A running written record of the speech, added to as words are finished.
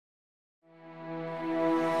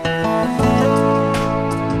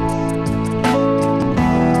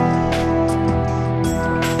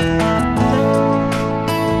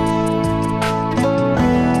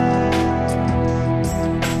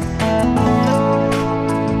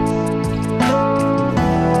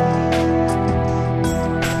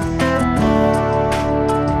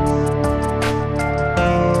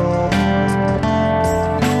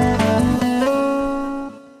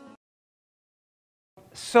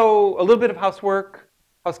So a little bit of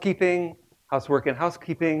housekeeping, housework and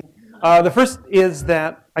housekeeping. The first is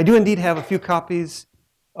that I do indeed have a few copies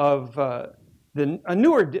of a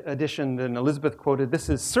newer edition than Elizabeth quoted. This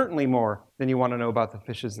is certainly more than you want to know about the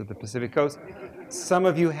fishes of the Pacific Coast. Some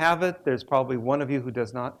of you have it. There's probably one of you who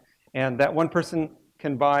does not. And that one person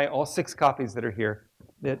can buy all 6 copies that are here.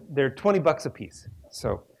 They're 20 bucks a piece.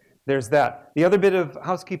 So there's that. The other bit of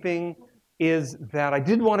housekeeping is that I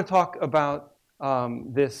did want to talk about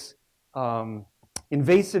this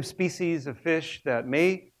invasive species of fish that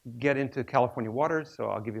may get into California waters. So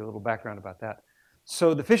I'll give you a little background about that.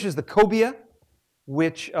 So the fish is the cobia,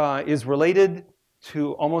 which is related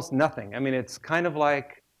to almost nothing. I mean, it's kind of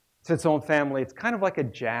like, it's its own family. It's kind of like a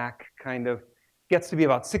jack, kind of. Gets to be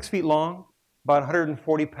about 6 feet long, about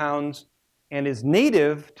 140 pounds, and is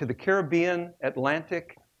native to the Caribbean,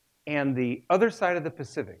 Atlantic, and the other side of the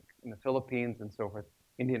Pacific, in the Philippines and so forth,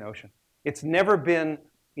 Indian Ocean. It's never been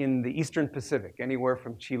in the Eastern Pacific, anywhere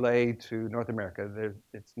from Chile to North America.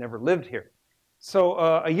 It's never lived here. So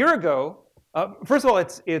a year ago, first of all,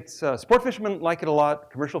 it's sport fishermen like it a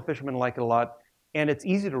lot, commercial fishermen like it a lot, and it's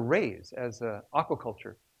easy to raise as an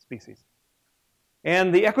aquaculture species.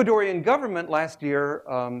 And the Ecuadorian government last year,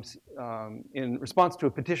 in response to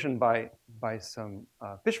a petition by some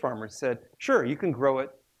fish farmers, said, sure, you can grow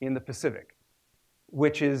it in the Pacific,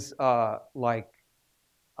 which is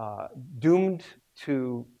doomed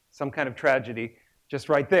to some kind of tragedy just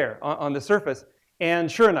right there on the surface.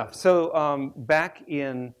 And sure enough, so back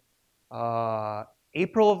in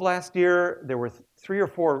April of last year, there were 3 or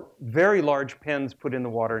 4 very large pens put in the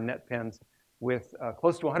water, net pens, with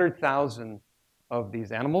close to 100,000 of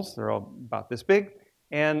these animals. They're all about this big.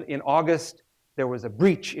 And in August, there was a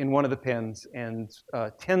breach in one of the pens, and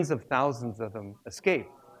tens of thousands of them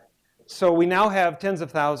escaped. So we now have tens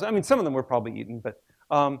of thousands. I mean, some of them were probably eaten, but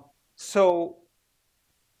so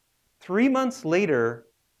 3 months later,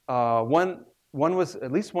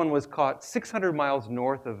 at least one was caught 600 miles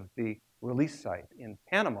north of the release site in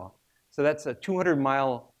Panama. So that's a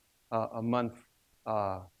 200-mile a month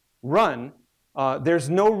run. There's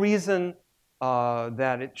no reason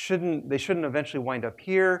that they shouldn't eventually wind up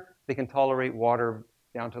here. They can tolerate water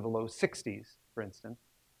down to the low 60s, for instance.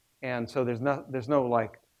 And so there's no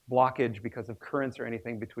like blockage because of currents or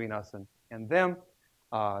anything between us and them.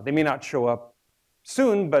 They may not show up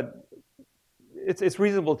soon, but it's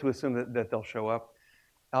reasonable to assume that they'll show up.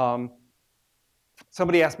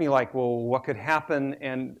 Somebody asked me, like, well, what could happen?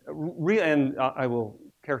 And I will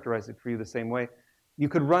characterize it for you the same way. You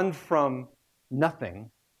could run from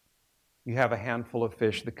nothing. You have a handful of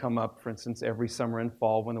fish that come up, for instance, every summer and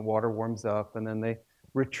fall when the water warms up, and then they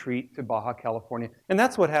retreat to Baja California. And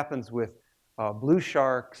that's what happens with blue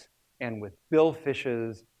sharks and with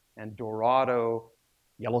billfishes and dorado,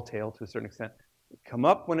 yellowtail to a certain extent. They come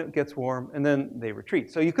up when it gets warm, and then they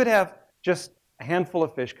retreat. So you could have just a handful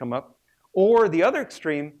of fish come up. Or the other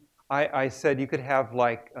extreme, I said you could have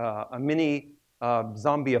like a mini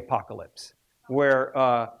zombie apocalypse, where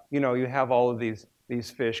you have all of these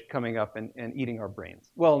fish coming up and eating our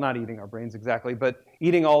brains. Well, not eating our brains exactly, but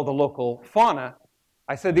eating all the local fauna.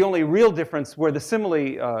 I said the only real difference where the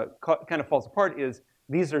simile kind of falls apart is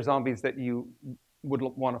these are zombies that you would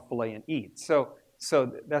want to fillet and eat. So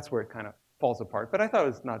that's where it kind of falls apart. But I thought it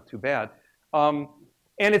was not too bad. And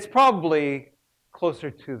it's probably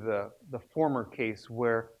closer to the former case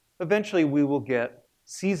where eventually we will get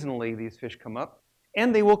seasonally these fish come up,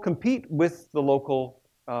 and they will compete with the local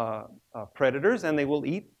predators, and they will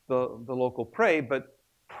eat the local prey, but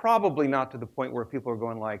probably not to the point where people are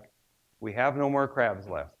going like, we have no more crabs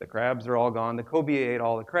left. The crabs are all gone. The cobia ate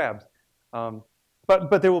all the crabs.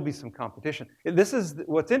 But there will be some competition.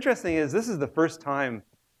 What's interesting is this is the first time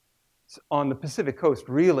on the Pacific coast,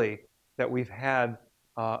 really, that we've had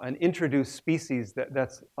an introduced species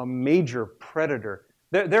that's a major predator.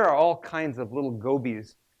 There are all kinds of little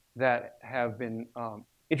gobies that have been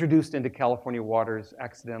introduced into California waters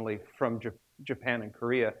accidentally from Japan and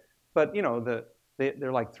Korea. But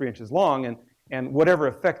they're like 3 inches long, and whatever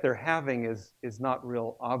effect they're having is not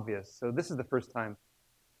real obvious. So this is the first time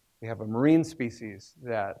we have a marine species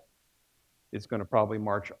that is going to probably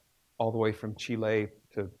march all the way from Chile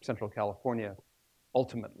to Central California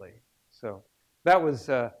ultimately. So that was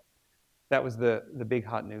the big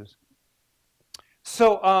hot news.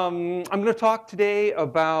 So I'm going to talk today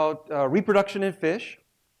about reproduction in fish.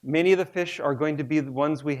 Many of the fish are going to be the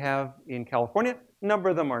ones we have in California. A number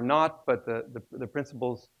of them are not, but the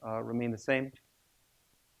principles remain the same.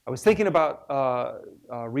 I was thinking about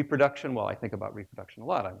reproduction. Well, I think about reproduction a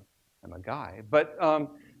lot. I'm a guy. But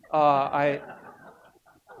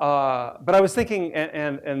but I was thinking,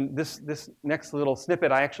 and this next little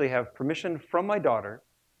snippet, I actually have permission from my daughter,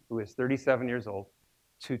 who is 37 years old,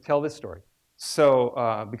 to tell this story.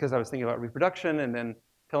 So because I was thinking about reproduction and then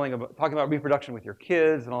talking about reproduction with your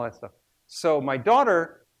kids and all that stuff. So my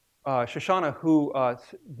daughter, Shoshana, who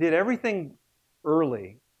did everything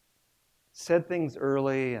early, said things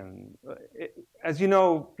early, and as you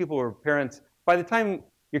know, people who are parents, by the time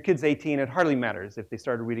your kid's 18, it hardly matters if they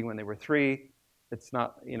started reading when they were 3. It's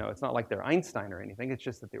not, it's not like they're Einstein or anything. It's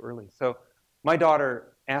just that they're early. So my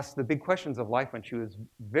daughter asked the big questions of life when she was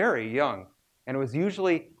very young. And it was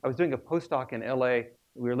usually, I was doing a postdoc in LA.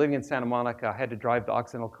 We were living in Santa Monica. I had to drive to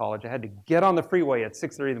Occidental College. I had to get on the freeway at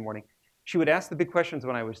 6:30 in the morning. She would ask the big questions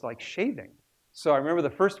when I was like shaving. So I remember the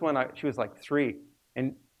first one, she was like 3.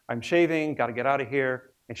 And I'm shaving, got to get out of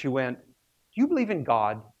here. And she went, "Do you believe in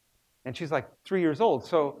God?" And she's like 3 years old.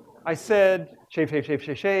 So I said, shave, shave, shave,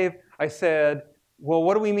 shave, shave. I said, "Well,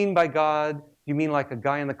 what do we mean by God? You mean like a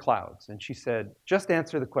guy in the clouds?" And she said, "Just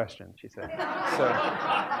answer the question," she said.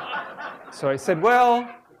 So I said, "Well,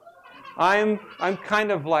 I'm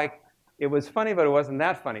kind of like," it was funny, but it wasn't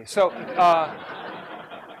that funny. So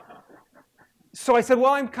I said,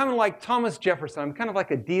 "Well, I'm kind of like Thomas Jefferson. I'm kind of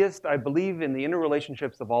like a deist. I believe in the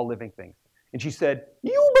interrelationships of all living things." And she said,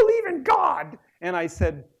 "You believe in God?" And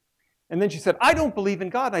then she said, "I don't believe in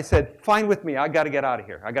God." And I said, "Fine with me. I got to get out of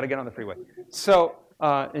here. I got to get on the freeway." So,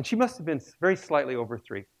 and she must have been very slightly over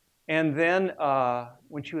 3. And then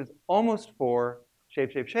when she was almost 4,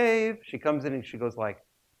 shave, shave, shave, she comes in and she goes like,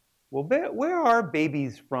 "Well, where are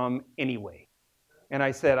babies from anyway?" And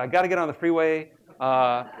I said, "I got to get on the freeway.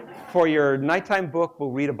 For your nighttime book,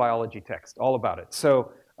 we'll read a biology text, all about it."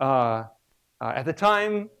 So at the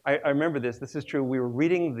time, I remember this. This is true. We were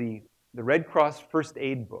reading the Red Cross first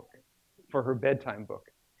aid book for her bedtime book.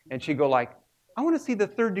 And she'd go like, "I want to see the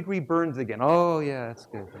 3rd-degree burns again." "Oh, yeah, that's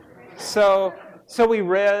good." So we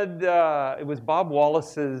read, it was Bob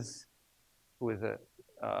Wallace's, who was an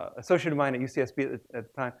associate of mine at UCSB at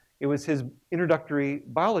the time. It was his introductory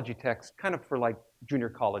biology text, kind of for like junior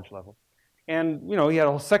college level. And he had a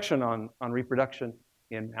whole section on reproduction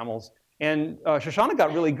in mammals. And Shoshana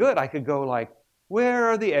got really good. I could go like, "Where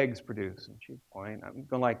are the eggs produced?" And she'd point. I'm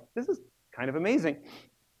going like, "This is kind of amazing."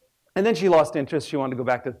 And then she lost interest. She wanted to go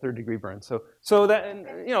back to the 3rd-degree burn. So that,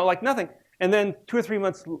 like nothing. And then 2 or 3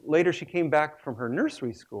 months later, she came back from her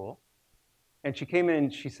nursery school. And she came in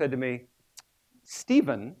and she said to me,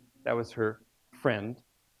 "Stephen," that was her friend,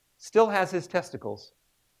 "still has his testicles."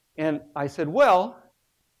 And I said, "Well,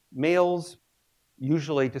 males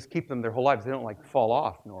usually just keep them their whole lives. They don't like fall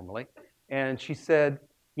off normally." And she said,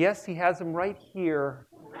 "Yes, he has them right here."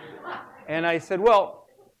 And I said, "Well,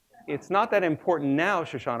 it's not that important now,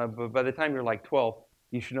 Shoshana, but by the time you're like 12,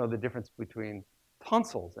 you should know the difference between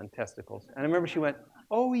tonsils and testicles." And I remember she went,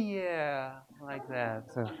 "Oh, yeah," like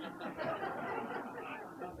that.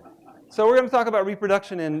 So we're going to talk about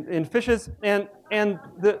reproduction in fishes. And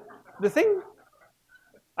the thing,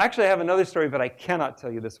 actually I have another story, but I cannot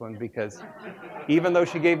tell you this one because even though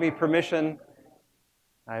she gave me permission,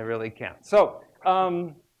 I really can't. So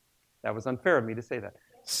that was unfair of me to say that.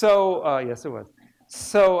 So yes, it was.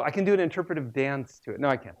 So I can do an interpretive dance to it. No,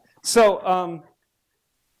 I can't. So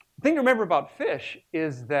the thing to remember about fish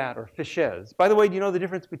is that, or fishes. By the way, do you know the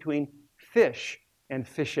difference between fish and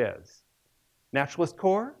fishes? Naturalist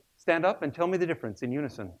corps, stand up and tell me the difference in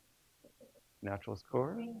unison. Naturalist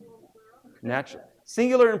corps.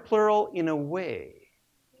 Singular and plural in a way.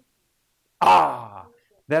 Ah,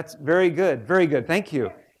 that's very good. Very good. Thank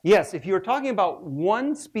you. Yes, if you're talking about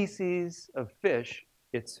one species of fish,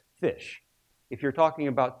 it's fish. If you're talking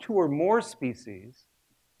about 2 or more species,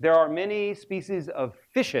 there are many species of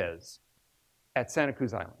fishes at Santa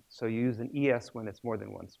Cruz Island. So you use an ES when it's more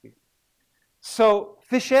than one species. So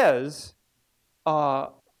fishes,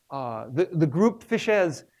 the group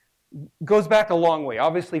fishes goes back a long way,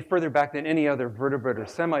 obviously further back than any other vertebrate or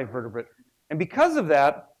semi-vertebrate. And because of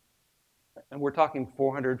that, and we're talking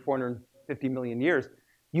 400, 450 million years,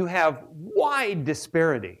 you have wide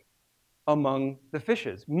disparity among the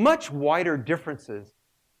fishes. Much wider differences,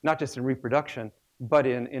 not just in reproduction, but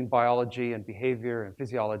in biology and behavior and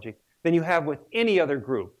physiology than you have with any other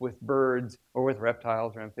group, with birds or with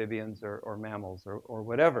reptiles or amphibians or mammals or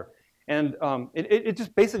whatever. And it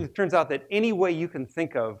just basically turns out that any way you can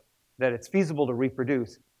think of that it's feasible to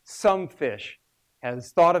reproduce, some fish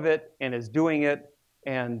has thought of it and is doing it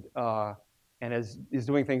and is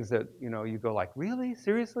doing things that you go like, really?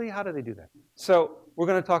 Seriously? How do they do that? So we're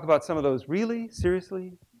going to talk about some of those. Really?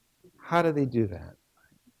 Seriously? How do they do that?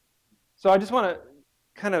 So I just want to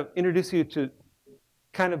kind of introduce you to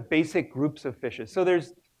kind of basic groups of fishes. So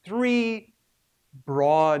there's 3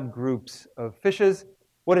 broad groups of fishes.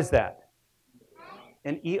 What is that?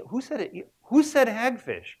 An eel. Who said it? Who said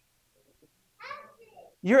hagfish?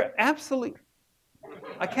 You're absolutely...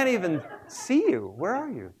 I can't even see you. Where are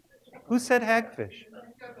you? Who said hagfish?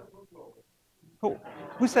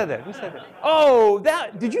 Who said that? Who said that? Oh,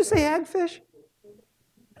 did you say hagfish?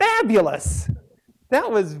 Fabulous.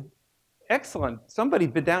 That was excellent. Somebody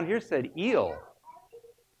down here said eel.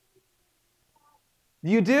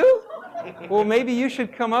 You do? Well, maybe you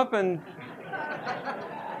should come up and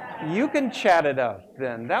you can chat it up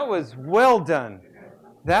then. That was well done.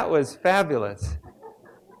 That was fabulous.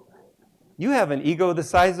 You have an ego the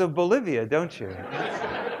size of Bolivia, don't you?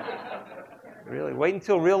 Really, wait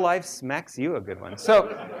until real life smacks you a good one.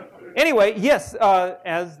 So anyway, yes,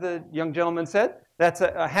 as the young gentleman said, that's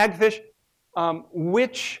a hagfish,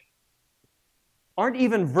 which aren't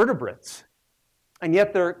even vertebrates, and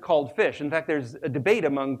yet they're called fish. In fact, there's a debate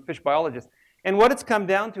among fish biologists. And what it's come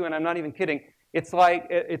down to, and I'm not even kidding, it's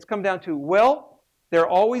come down to, well, they're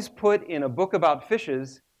always put in a book about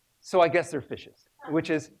fishes, so I guess they're fishes, which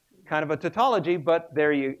is kind of a tautology, but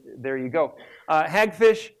there you go.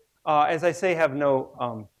 Hagfish, as I say, have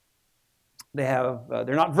no, they're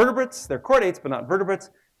not vertebrates. They're chordates, but not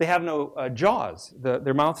vertebrates. They have no jaws.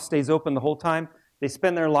 Their mouth stays open the whole time. They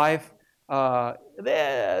spend their life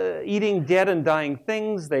eating dead and dying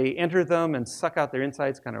things. They enter them and suck out their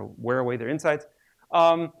insides, kind of wear away their insides.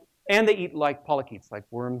 And they eat like polychaetes, like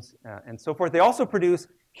worms and so forth. They also produce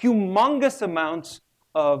humongous amounts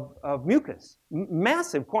of mucus,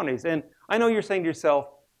 massive quantities. And I know you're saying to yourself,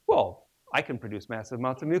 well, I can produce massive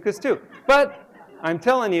amounts of mucus too. But I'm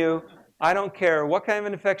telling you, I don't care what kind of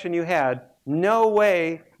an infection you had, no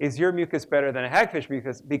way is your mucus better than a hagfish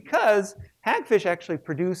mucus, because hagfish actually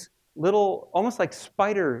produce little, almost like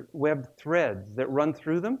spider web threads that run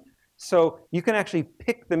through them. So you can actually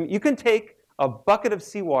pick them. You can take a bucket of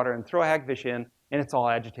seawater and throw a hagfish in, and it's all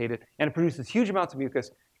agitated, and it produces huge amounts of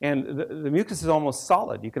mucus. And the mucus is almost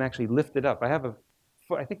solid. You can actually lift it up. I have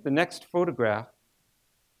I think the next photograph.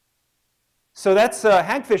 So that's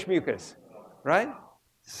hagfish mucus, right?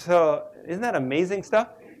 So isn't that amazing stuff?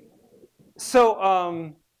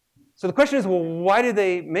 So, so the question is, well, why do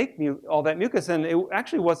they make all that mucus? And it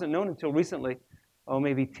actually wasn't known until recently,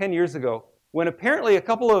 maybe 10 years ago, when apparently a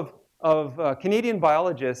couple of Canadian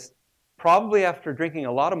biologists, probably after drinking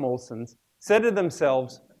a lot of Molson's, said to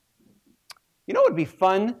themselves, you know what would be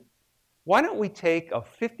fun? Why don't we take a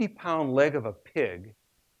 50-pound leg of a pig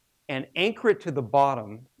and anchor it to the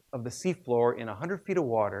bottom of the seafloor in 100 feet of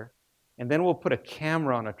water, and then we'll put a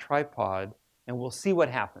camera on a tripod, and we'll see what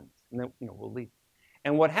happens. And then we'll leave.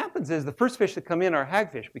 And what happens is the first fish that come in are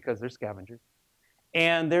hagfish, because they're scavengers.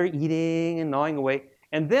 And they're eating and gnawing away.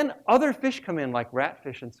 And then other fish come in, like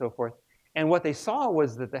ratfish and so forth. And what they saw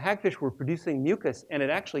was that the hagfish were producing mucus, and it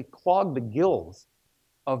actually clogged the gills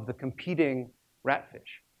of the competing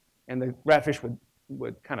ratfish. And the ratfish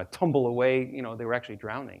would kind of tumble away. They were actually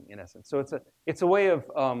drowning, in essence. So it's a way of,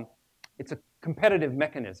 it's a competitive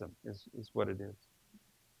mechanism is what it is.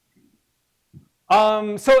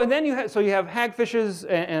 So you have hagfishes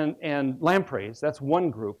and lampreys. That's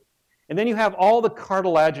one group. And then you have all the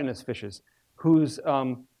cartilaginous fishes whose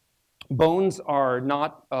bones are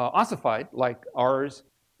not ossified like ours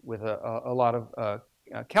with a lot of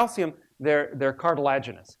calcium. They're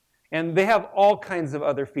cartilaginous. And they have all kinds of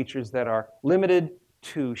other features that are limited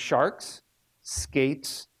to sharks,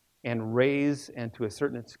 skates, and rays, and to a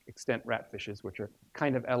certain extent ratfishes, which are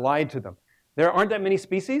kind of allied to them. There aren't that many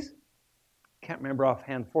species. Can't remember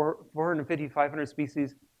offhand, 450, 500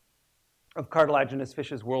 species of cartilaginous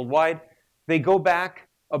fishes worldwide. They go back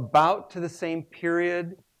about to the same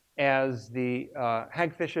period as the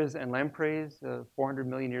hagfishes and lampreys, 400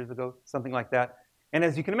 million years ago, something like that. And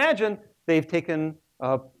as you can imagine, they've taken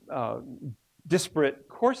disparate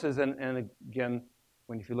courses. And again,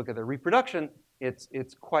 if you look at their reproduction, it's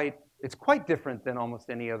quite different than almost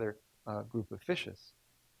any other group of fishes.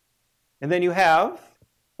 And then you have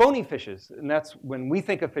bony fishes, and that's when we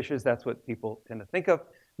think of fishes, that's what people tend to think of.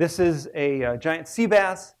 This is a giant sea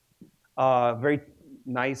bass, very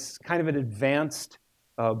nice, kind of an advanced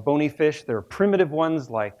bony fish. There are primitive ones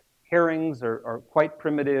like herrings are quite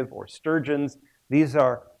primitive, or sturgeons. These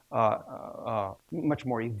are much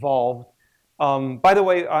more evolved. By the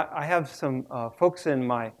way, I have some folks in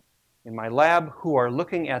my lab who are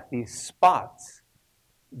looking at these spots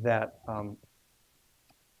that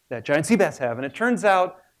giant sea bass have, and it turns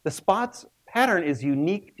out the spots pattern is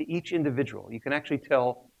unique to each individual. You can actually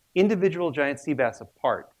tell individual giant sea bass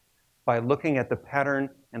apart by looking at the pattern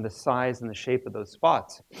and the size and the shape of those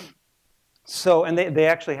spots. So, and they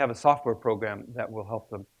actually have a software program that will help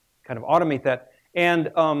them kind of automate that.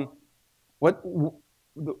 And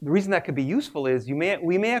the reason that could be useful is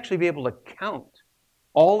we may actually be able to count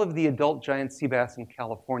all of the adult giant sea bass in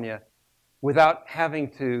California without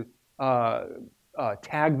having to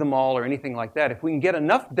tag them all or anything like that. If we can get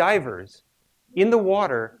enough divers in the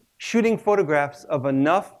water shooting photographs of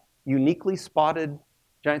enough uniquely spotted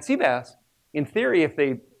giant sea bass, in theory, if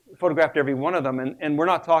they photographed every one of them, and we're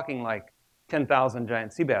not talking like 10,000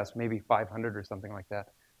 giant sea bass, maybe 500 or something like that,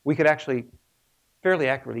 we could actually fairly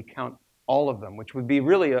accurately count all of them, which would be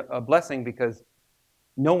really a blessing because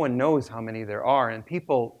no one knows how many there are. And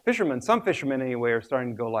people, fishermen, some fishermen anyway, are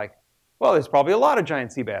starting to go like, well, there's probably a lot of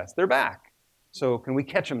giant sea bass. They're back. So can we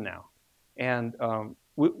catch them now? And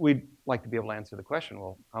we'd like to be able to answer the question,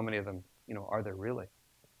 well, how many of them are there really?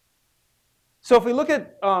 So if we look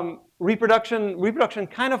at reproduction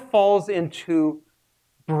kind of falls into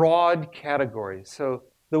broad categories. So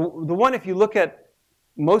the one, if you look at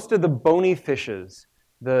most of the bony fishes,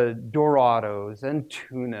 the dorados and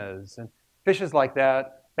tunas and fishes like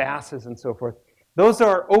that, basses and so forth, those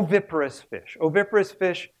are oviparous fish. Oviparous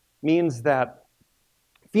fish means that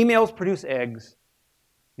females produce eggs.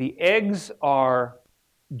 The eggs are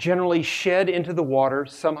generally shed into the water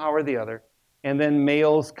somehow or the other, and then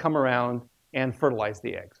males come around and fertilize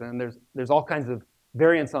the eggs. And there's all kinds of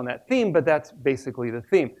variants on that theme, but that's basically the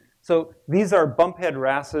theme. So these are bumphead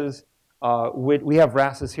wrasses. We have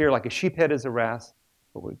wrasses here, like a sheephead is a wrasse,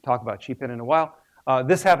 but we'll talk about sheephead in a while.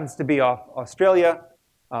 This happens to be off Australia.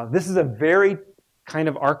 This is a very kind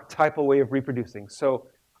of archetypal way of reproducing. So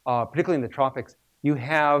particularly in the tropics, you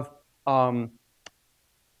have,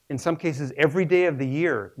 in some cases, every day of the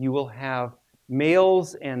year, you will have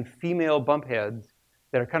males and female bumpheads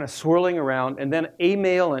that are kind of swirling around, and then a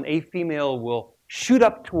male and a female will shoot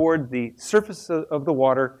up toward the surface of the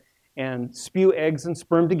water and spew eggs and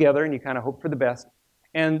sperm together, and you kind of hope for the best.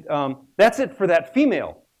 And that's it for that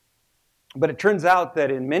female. But it turns out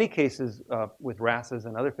that in many cases with wrasses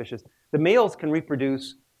and other fishes, the males can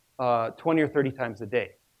reproduce 20 or 30 times a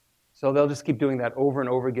day. So they'll just keep doing that over and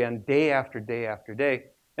over again, day after day after day.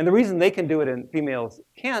 And the reason they can do it and females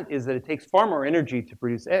can't is that it takes far more energy to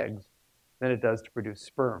produce eggs than it does to produce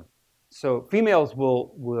sperm. So females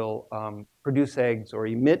will produce eggs or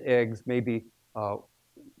emit eggs maybe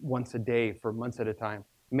once a day for months at a time.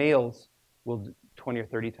 Males will do 20 or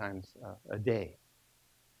 30 times a day.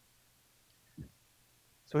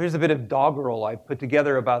 So here's a bit of doggerel I put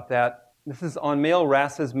together about that. This is on male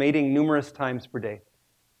wrasses mating numerous times per day.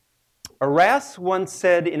 A wrasse once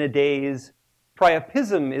said in a daze,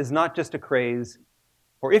 priapism is not just a craze,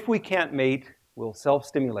 for if we can't mate, we'll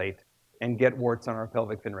self-stimulate and get warts on our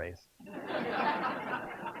pelvic fin rays.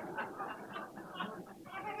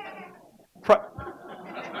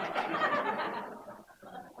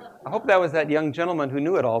 I hope that was that young gentleman who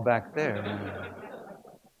knew it all back there.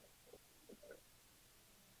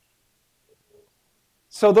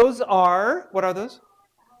 So those are, what are those?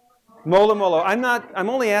 Mola mola. I'm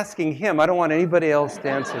only asking him. I don't want anybody else to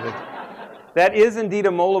answer this. That is indeed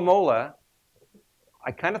a mola mola.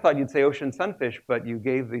 I kind of thought you'd say ocean sunfish, but you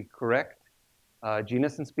gave the correct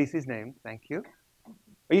genus and species name. Thank you.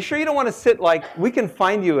 Are you sure you don't want to sit we can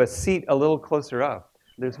find you a seat a little closer up.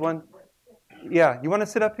 There's one. Yeah, you want to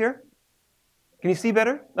sit up here? Can you see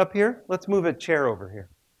better up here? Let's move a chair over here.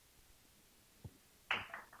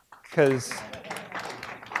 Because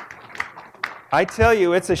I tell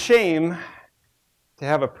you, it's a shame to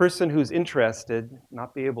have a person who's interested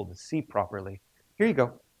not be able to see properly. Here you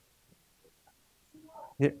go.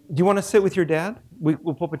 Do you want to sit with your dad? We'll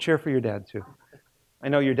pull up a chair for your dad, too. I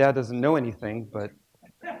know your dad doesn't know anything, but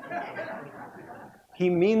he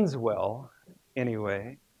means well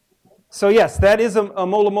anyway. So yes, that is a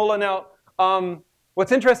mola mola. Now,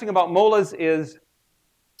 what's interesting about molas is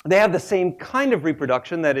they have the same kind of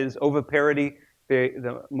reproduction, that is oviparity.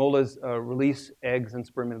 The molas release eggs and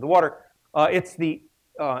sperm into the water. It's the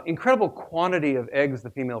incredible quantity of eggs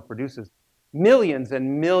the female produces, millions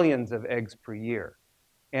and millions of eggs per year.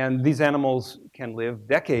 And these animals can live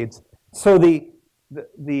decades. So the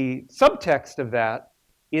subtext of that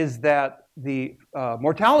is that the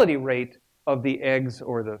mortality rate of the eggs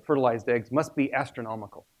or the fertilized eggs must be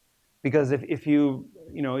astronomical. Because if you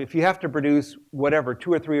have to produce whatever,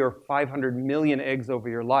 2 or 3 or 500 million eggs over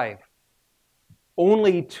your life,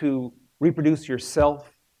 only to reproduce yourself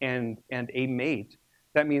and a mate,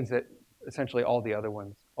 that means that essentially all the other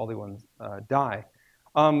ones die.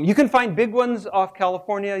 You can find big ones off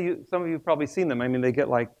California. Some of you have probably seen them. I mean, they get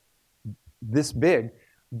like this big,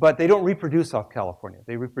 but they don't reproduce off California.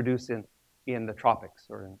 They reproduce in the tropics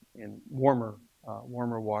or in warmer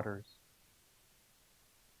waters.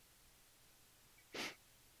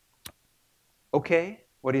 Okay,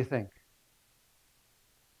 what do you think?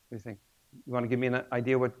 What do you think? You want to give me an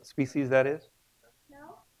idea what species that is?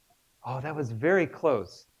 No. Oh, that was very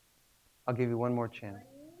close. I'll give you one more chance.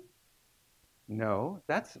 No,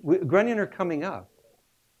 grunion are coming up.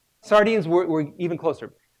 Sardines were even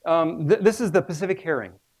closer. This is the Pacific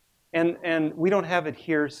herring, and we don't have it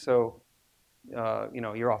here, so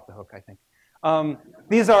you're off the hook, I think.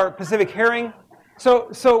 These are Pacific herring.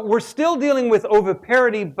 So we're still dealing with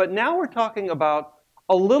oviparity, but now we're talking about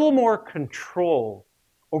a little more control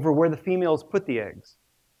over where the females put the eggs.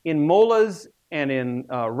 In molas and in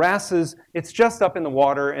wrasses, it's just up in the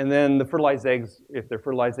water, and then the fertilized eggs, if they're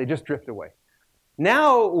fertilized, they just drift away.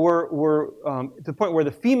 Now we're to the point where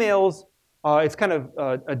the females, it's kind of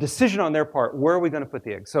a decision on their part, where are we going to put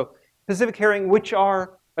the eggs? So Pacific herring, which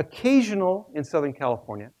are occasional in Southern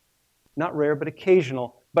California, not rare, but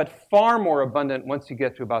occasional, but far more abundant once you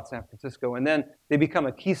get to about San Francisco. And then they become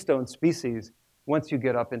a keystone species once you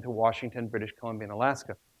get up into Washington, British Columbia, and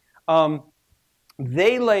Alaska.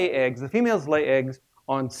 They lay eggs, the females lay eggs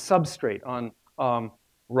on substrate, on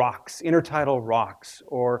rocks, intertidal rocks,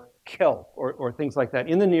 or kelp, or things like that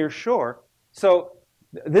in the near shore. So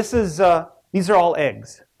these are all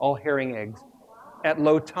eggs, all herring eggs at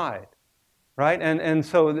low tide. Right? And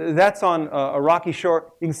so that's on a rocky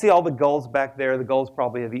shore. You can see all the gulls back there. The gulls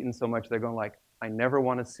probably have eaten so much they're going like, I never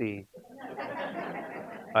want to see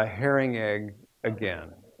a herring egg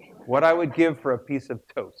again. What I would give for a piece of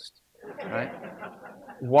toast. Right?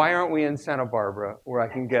 Why aren't we in Santa Barbara where I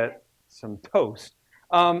can get some toast?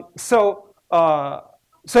 So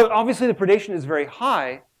obviously the predation is very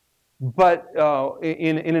high, but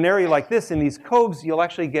in an area like this, in these coves, you'll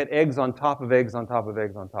actually get eggs on top of eggs on top of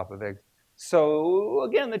eggs on top of eggs. So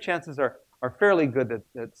again, the chances are fairly good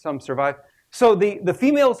that some survive. So the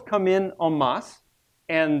females come in en masse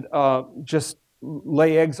and just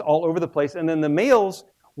lay eggs all over the place, and then the males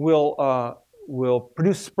will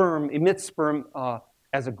produce sperm, emit sperm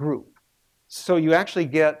as a group. So you actually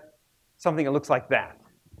get something that looks like that,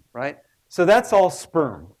 right? So that's all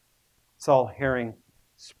sperm. It's all herring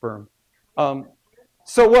sperm. I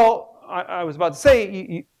was about to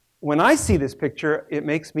say, when I see this picture, it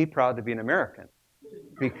makes me proud to be an American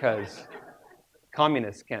because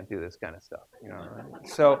communists can't do this kind of stuff. Right?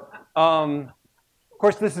 So, of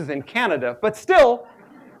course, this is in Canada, but still,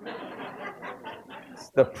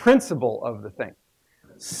 it's the principle of the thing.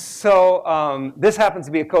 So this happens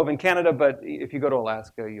to be a cove in Canada, but if you go to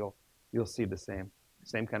Alaska, you'll see the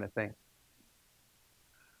same kind of thing.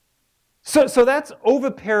 So that's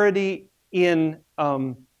oviparity in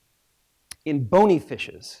bony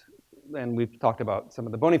fishes. And we've talked about some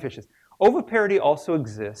of the bony fishes. Oviparity also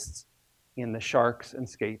exists in the sharks and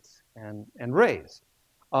skates and rays.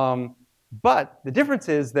 But the difference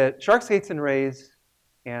is that shark, skates, and rays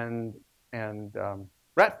and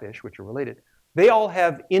ratfish, which are related, they all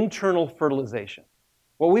have internal fertilization.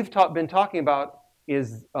 What we've been talking about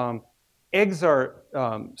is eggs are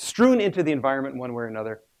strewn into the environment one way or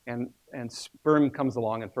another, and sperm comes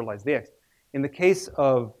along and fertilizes the eggs. In the case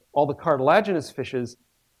of all the cartilaginous fishes,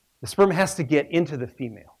 the sperm has to get into the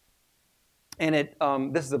female. And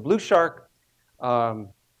this is a blue shark.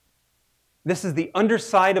 This is the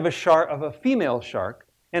underside of a female shark.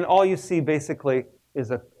 And all you see basically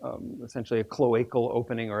is essentially a cloacal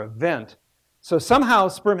opening or a vent. So somehow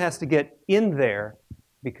sperm has to get in there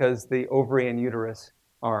because the ovary and uterus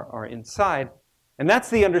are inside. And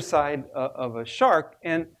that's the underside of a shark.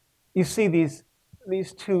 And you see these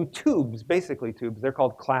two tubes, basically tubes. They're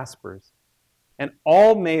called claspers. And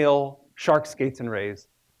all male shark, skates, and rays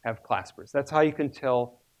have claspers. That's how you can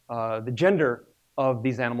tell the gender of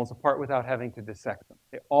these animals apart without having to dissect them.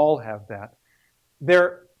 They all have that.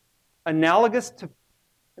 They're analogous to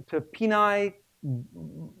peni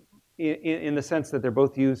in the sense that they're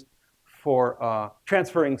both used for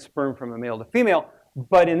transferring sperm from a male to female.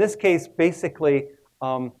 But in this case, basically,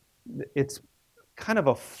 it's kind of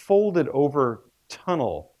a folded over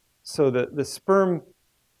tunnel. So the sperm,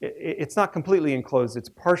 it's not completely enclosed, it's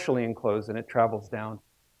partially enclosed, and it travels down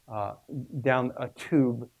a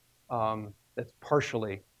tube that's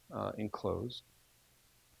partially enclosed.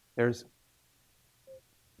 There's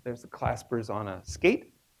the claspers on a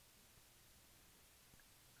skate.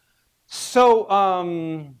 So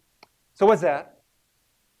what's that?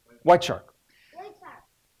 White shark. White shark.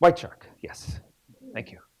 White shark, yes.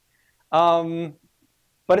 Thank you.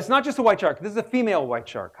 But it's not just a white shark. This is a female white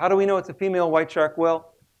shark. How do we know it's a female white shark?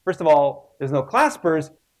 Well, first of all, there's no claspers,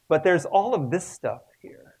 but there's all of this stuff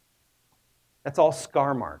here. That's all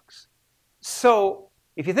scar marks. So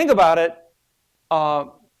if you think about it,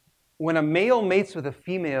 when a male mates with a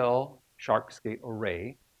female shark, skate, or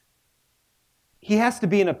ray, he has to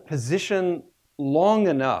be in a position long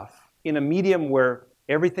enough in a medium where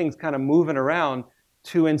everything's kind of moving around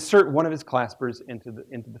to insert one of his claspers into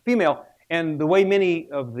the female. And the way many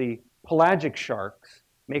of the pelagic sharks,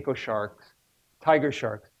 mako sharks, tiger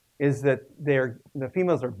sharks, is that the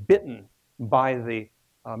females are bitten by the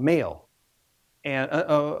male, and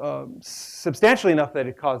substantially enough that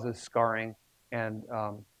it causes scarring and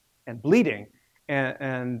bleeding,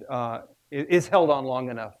 and it is held on long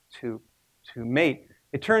enough to mate.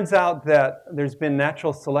 It turns out that there's been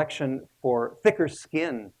natural selection for thicker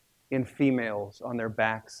skin in females on their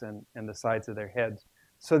backs and the sides of their heads.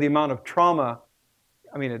 So the amount of trauma,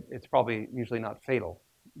 I mean, it's probably usually not fatal,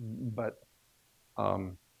 but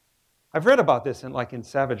I've read about this in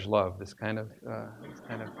Savage Love, this kind of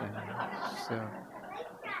thing. So,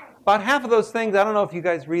 about half of those things, I don't know if you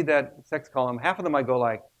guys read that sex column, half of them I go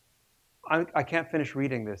like, I can't finish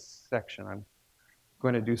reading this section. I'm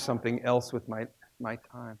going to do something else with my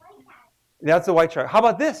time. That's a white shark. How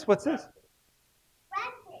about this? What's this?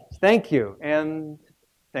 Thank you, and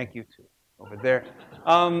thank you too over there.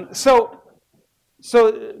 So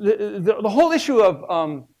the whole issue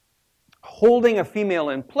of holding a female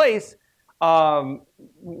in place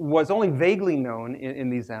was only vaguely known in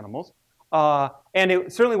these animals, and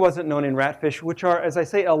it certainly wasn't known in ratfish, which are, as I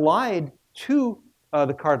say, allied to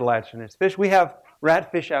the cartilaginous fish. We have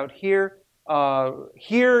ratfish out here.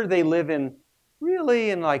 Here they live in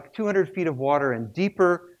like 200 feet of water and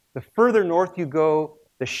deeper. The further north you go,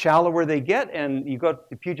 the shallower they get, and you go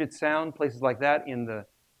to Puget Sound, places like that,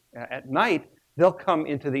 at night, they'll come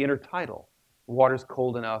into the intertidal. The water's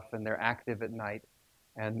cold enough, and they're active at night,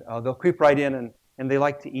 and they'll creep right in, and they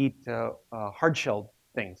like to eat hard-shelled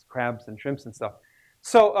things, crabs and shrimps and stuff.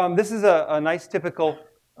 So this is a nice typical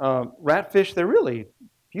ratfish. They're really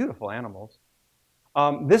beautiful animals.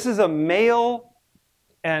 This is a male,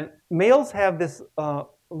 and males have this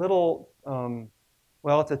little,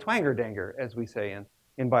 well, it's a twanger-danger, as we say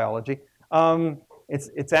in biology. It's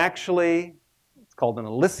called an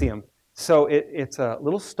elysium. So it's a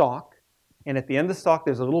little stalk, and at the end of the stalk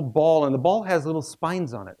there's a little ball, and the ball has little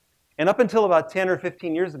spines on it. And up until about 10 or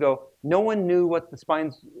 15 years ago, no one knew what the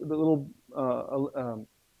spines, the little,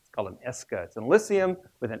 it's called an esca. It's an elysium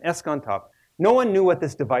with an esca on top. No one knew what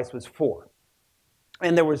this device was for.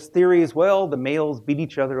 And there was theories, well, the males beat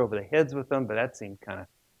each other over the heads with them, but that seemed kind of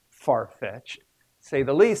far-fetched, to say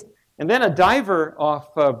the least. And then a diver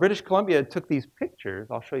off British Columbia took these pictures.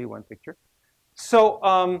 I'll show you one picture.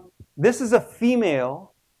 So this is a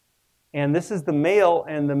female, and this is the male,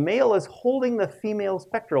 and the male is holding the female's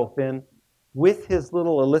pectoral fin with his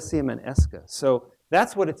little elysium and esca. So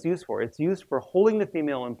that's what it's used for. It's used for holding the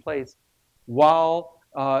female in place while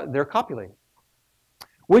they're copulating,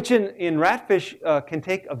 which in ratfish can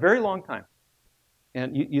take a very long time.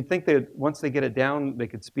 And you'd think that once they get it down, they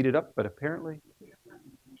could speed it up, but apparently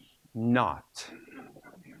not.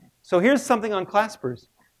 So here's something on claspers.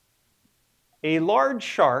 A large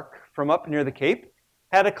shark from up near the Cape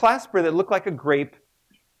had a clasper that looked like a grape.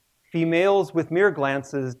 Females with mere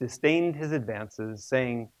glances disdained his advances,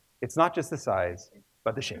 saying, "It's not just the size,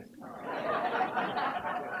 but the shape."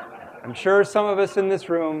 I'm sure some of us in this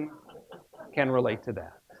room can relate to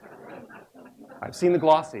that. I've seen the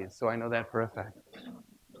glossies, so I know that for a fact.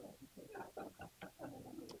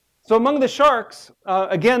 So among the sharks,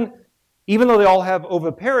 again, even though they all have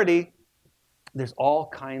oviparity, there's all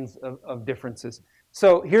kinds of differences.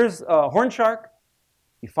 So here's a horn shark.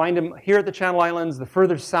 You find them here at the Channel Islands. The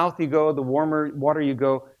further south you go, the warmer water you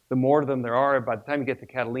go, the more of them there are. By the time you get to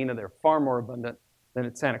Catalina, they're far more abundant than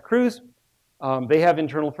at Santa Cruz. They have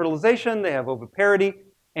internal fertilization. They have oviparity.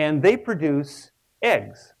 And they produce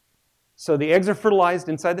eggs. So the eggs are fertilized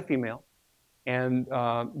inside the female. And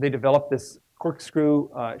they develop this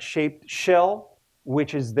corkscrew-shaped shell,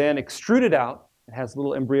 which is then extruded out. It has a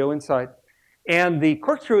little embryo inside. And the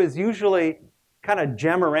corkscrew is usually kind of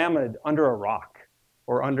jam-a-rammed under a rock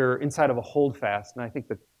or inside of a holdfast. And I think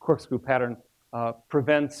the corkscrew pattern helps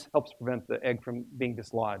prevent the egg from being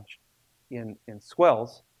dislodged in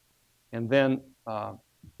swells. And then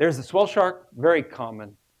there's the swell shark, very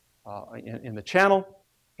common in the channel.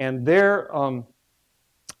 And their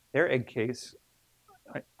egg case,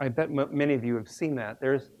 I bet many of you have seen that.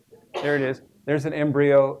 There it is. There's an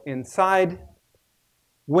embryo inside.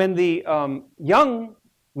 When the young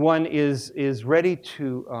one is ready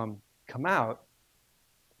to come out,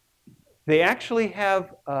 they actually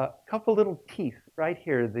have a couple little teeth right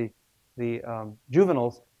here, the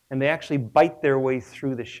juveniles, and they actually bite their way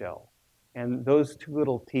through the shell. And those two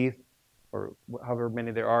little teeth, or however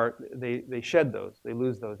many there are, they shed those. They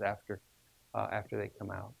lose those after they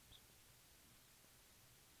come out.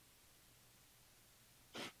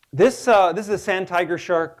 This is a sand tiger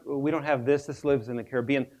shark. We don't have this. This lives in the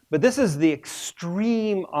Caribbean. But this is the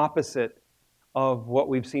extreme opposite of what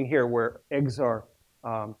we've seen here, where eggs are,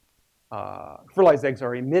 fertilized eggs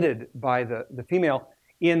are emitted by the female.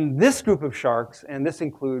 In this group of sharks, and this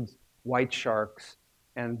includes white sharks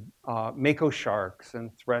and mako sharks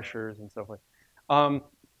and threshers and so forth,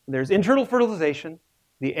 there's internal fertilization.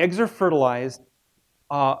 The eggs are fertilized,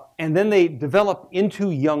 and then they develop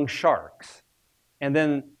into young sharks. And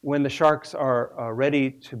then when the sharks are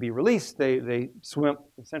ready to be released, they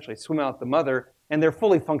essentially swim out the mother, and they're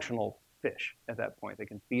fully functional fish at that point. They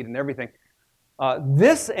can feed and everything.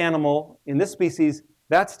 This animal, in this species,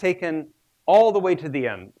 that's taken all the way to the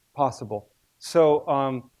end possible.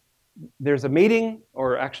 So there's a mating,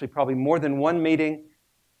 or actually probably more than one mating,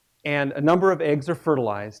 and a number of eggs are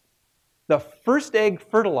fertilized. The first egg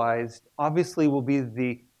fertilized obviously will be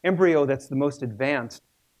the embryo that's the most advanced.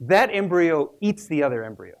 That embryo eats the other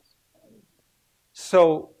embryos.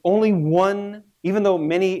 So only one, even though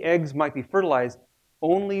many eggs might be fertilized,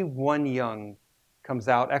 only one young comes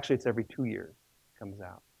out. Actually, it's every 2 years comes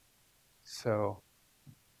out. So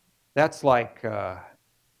that's like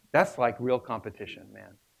real competition,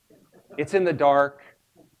 man. It's in the dark,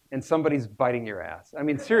 and somebody's biting your ass. I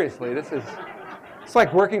mean, seriously, it's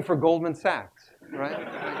like working for Goldman Sachs, right?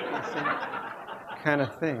 Kind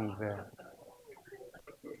of thing there.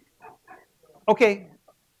 Okay,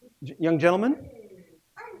 young gentleman.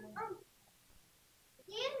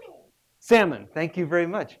 Salmon. Thank you very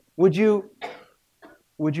much. Would you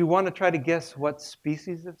want to try to guess what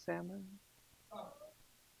species of salmon?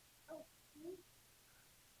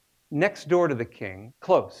 Next door to the king.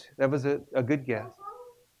 Close. That was a good guess.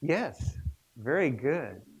 Yes. Very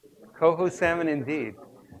good. Coho salmon indeed.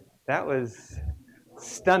 That was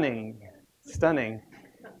stunning. Stunning.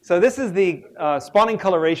 So this is the spawning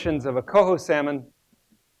colorations of a coho salmon.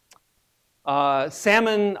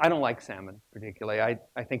 Salmon, I don't like salmon particularly.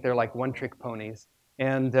 I think they're like one-trick ponies.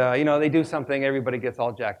 And, you know, they do something, everybody gets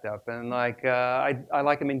all jacked up. And, like, I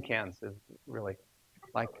like them in cans, really.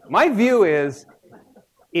 Like, my view is,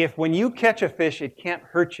 if when you catch a fish, it can't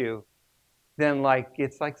hurt you, then, like,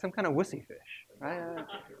 it's like some kind of wussy fish, right?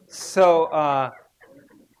 So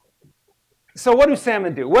what do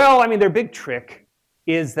salmon do? Well, I mean, their big trick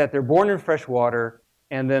is that they're born in fresh water,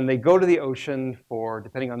 and then they go to the ocean for,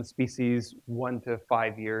 depending on the species, 1 to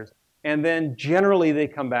 5 years. And then generally they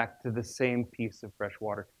come back to the same piece of fresh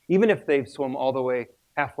water, even if they've swum all the way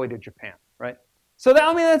halfway to Japan, right? So that,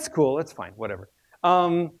 I mean, that's cool. That's fine, whatever.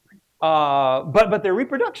 But their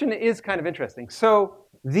reproduction is kind of interesting. So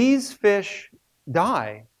these fish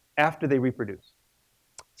die after they reproduce.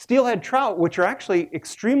 Steelhead trout, which are actually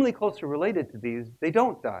extremely closely related to these, they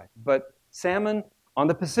don't die. But salmon on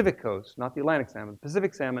the Pacific coast, not the Atlantic salmon,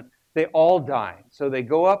 Pacific salmon, they all die. So they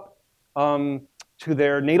go up to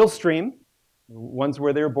their natal stream, ones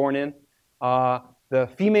where they were born in. The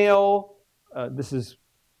female, this is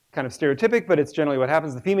kind of stereotypic, but it's generally what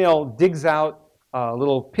happens. The female digs out a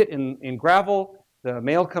little pit in gravel. The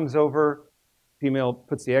male comes over. Female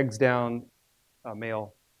puts the eggs down.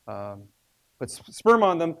 Male puts sperm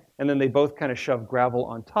on them, and then they both kind of shove gravel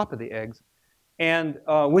on top of the eggs. And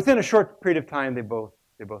within a short period of time, they both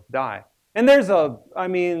die. And there's a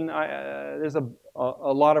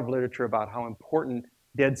lot of literature about how important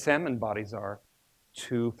dead salmon bodies are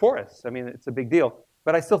to forests. I mean, it's a big deal.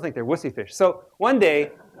 But I still think they're wussy fish. So one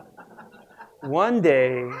day, Ray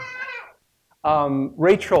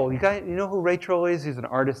Troll, you know who Ray Troll is? He's an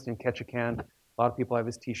artist in Ketchikan. A lot of people have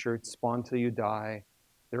his T-shirt, Spawn Till You Die.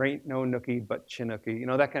 There ain't no nookie but Chinookie, you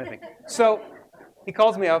know, that kind of thing. So he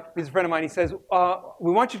calls me up. He's a friend of mine. He says,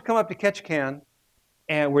 we want you to come up to Ketchikan,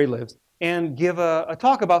 and where he lives, and give a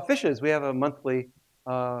talk about fishes. We have a monthly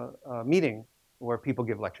meeting where people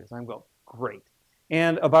give lectures. I'm going, great.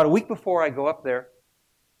 And about a week before I go up there,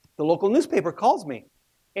 the local newspaper calls me.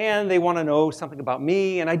 And they want to know something about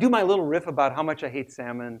me. And I do my little riff about how much I hate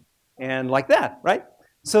salmon and like that, right?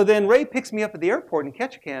 So then Ray picks me up at the airport in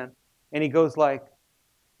Ketchikan. And he goes like,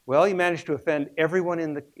 well, you managed to offend everyone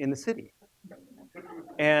in the city.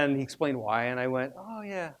 And he explained why. And I went, oh,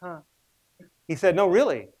 yeah, huh. He said, no,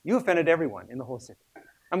 really, you offended everyone in the whole city.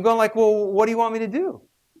 I'm going like, well, what do you want me to do?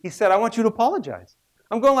 He said, I want you to apologize.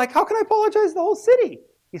 I'm going like, how can I apologize to the whole city?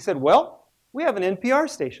 He said, well, we have an NPR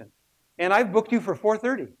station, and I've booked you for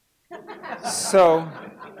 4:30. So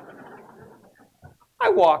I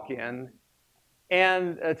walk in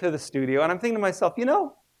and to the studio, and I'm thinking to myself, you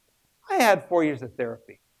know, I had 4 years of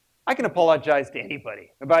therapy. I can apologize to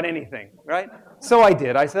anybody about anything, right? So I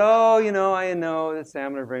did. I said, oh, you know, I know that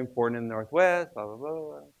salmon are very important in the Northwest, blah, blah, blah,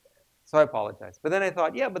 blah. So I apologize. But then I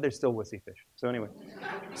thought, yeah, but they're still wussy fish. So anyway.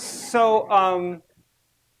 So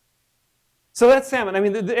so that's salmon. I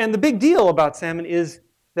mean, and the big deal about salmon is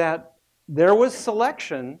that there was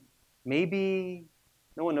selection, maybe,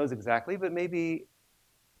 no one knows exactly, but maybe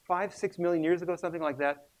 5, 6 million years ago, something like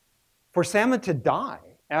that, for salmon to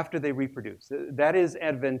die after they reproduce. That is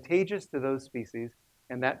advantageous to those species,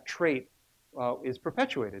 and that trait is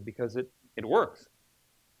perpetuated because it works.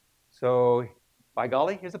 So, by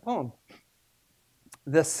golly, here's a poem.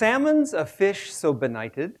 The salmon's a fish so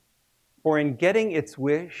benighted, for in getting its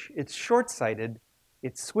wish, it's short-sighted.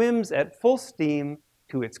 It swims at full steam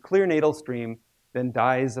to its clear natal stream, then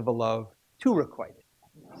dies of a love too requited.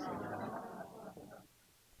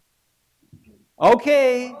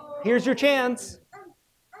 Okay, here's your chance.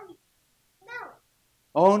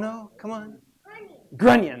 Oh no, come on.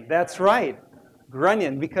 Grunion, that's right.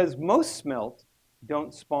 Grunion, because most smelt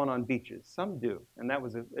don't spawn on beaches. Some do, and that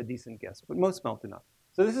was a decent guess, but most smelt do not.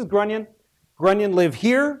 So this is grunion. Grunion live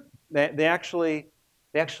here. They actually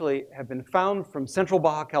have been found from central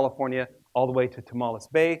Baja California all the way to Tamales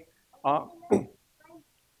Bay.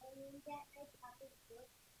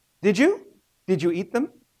 Did you? Did you eat them?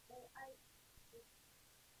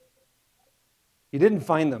 You didn't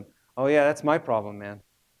find them. Oh yeah, that's my problem, man.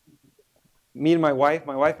 Me and my wife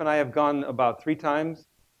and I have gone about 3 times,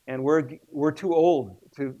 and we're too old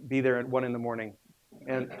to be there at 1 in the morning,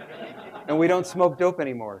 and we don't smoke dope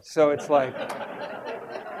anymore. So it's like,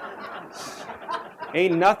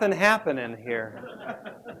 ain't nothing happening here,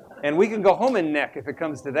 and we can go home and neck if it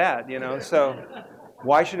comes to that, you know. So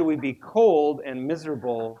why should we be cold and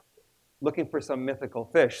miserable looking for some mythical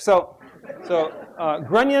fish? So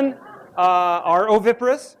grunion are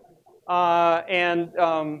oviparous, and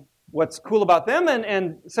what's cool about them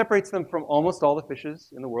and separates them from almost all the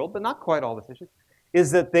fishes in the world, but not quite all the fishes,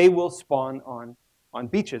 is that they will spawn on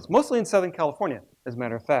beaches, mostly in Southern California, as a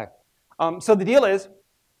matter of fact. So the deal is,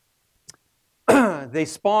 they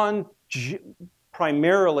spawn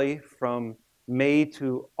primarily from May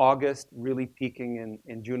to August, really peaking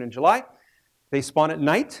in June and July. They spawn at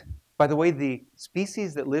night. By the way, the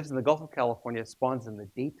species that lives in the Gulf of California spawns in the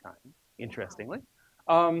daytime, interestingly.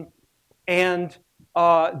 And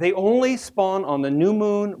they only spawn on the new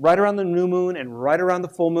moon, right around the new moon and right around the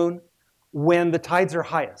full moon, when the tides are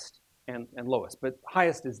highest and lowest. But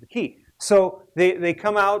highest is the key. So they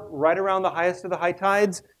come out right around the highest of the high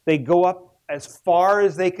tides. They go up as far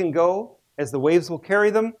as they can go, as the waves will carry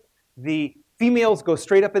them. The females go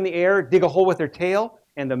straight up in the air, dig a hole with their tail,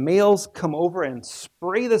 and the males come over and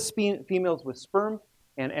spray the females with sperm.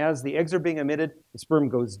 And as the eggs are being emitted, the sperm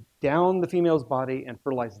goes down the female's body and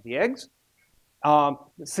fertilizes the eggs.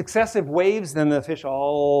 Successive waves, then the fish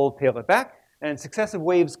all tail it back, and successive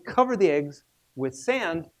waves cover the eggs with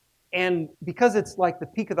sand. And because it's like the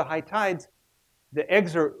peak of the high tides, the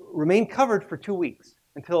eggs remain covered for 2 weeks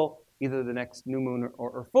until either the next new moon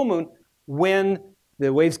or full moon, when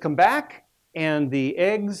the waves come back and the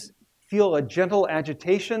eggs feel a gentle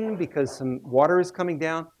agitation because some water is coming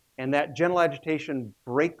down, and that gentle agitation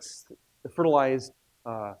breaks the fertilized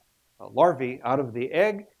larvae out of the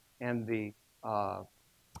egg, and the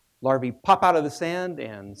larvae pop out of the sand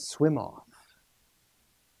and swim off.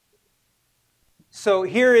 So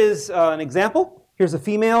here is an example. Here's a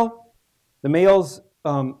female. The males,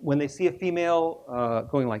 when they see a female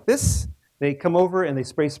going like this, they come over and they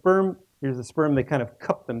spray sperm. Here's the sperm. They kind of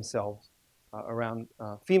cup themselves around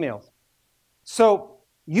females. So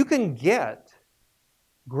you can get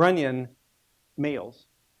grunion males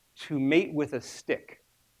to mate with a stick.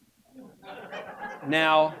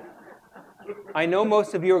 Now, I know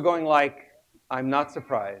most of you are going like, I'm not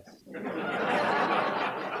surprised.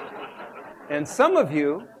 And some of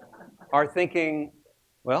you are thinking,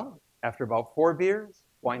 well, after about 4 beers,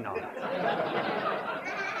 why not?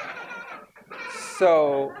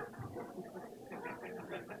 So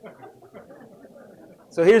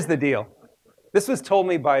here's the deal. This was told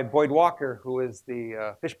me by Boyd Walker, who is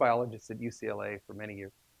the fish biologist at UCLA for many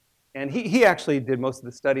years. And he actually did most of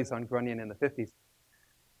the studies on grunion in the 50s.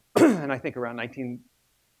 And I think around must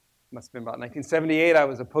have been about 1978, I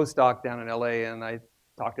was a postdoc down in LA, and I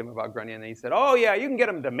talked to him about grunion, and he said, oh yeah, you can get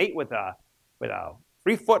them to mate with a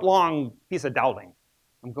 3-foot-long piece of dowling.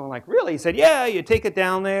 I'm going like, really? He said, yeah, you take it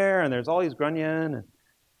down there, and there's all these grunion, and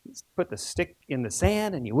you put the stick in the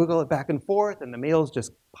sand, and you wiggle it back and forth, and the males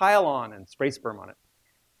just pile on and spray sperm on it.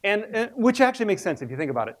 And which actually makes sense if you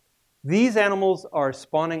think about it. These animals are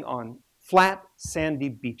spawning on flat, sandy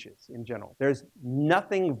beaches in general. There's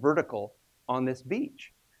nothing vertical on this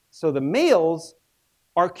beach. So the males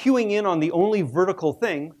are queuing in on the only vertical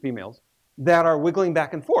thing, females, that are wiggling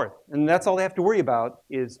back and forth. And that's all they have to worry about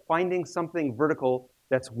is finding something vertical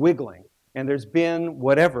that's wiggling. And there's been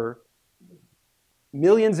whatever,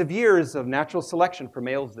 millions of years of natural selection for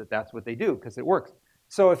males that's what they do because it works.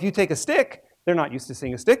 So if you take a stick, they're not used to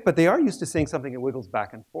seeing a stick, but they are used to seeing something that wiggles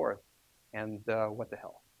back and forth. And what the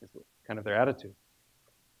hell is kind of their attitude.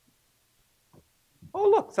 Oh,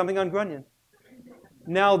 look, something on grunion.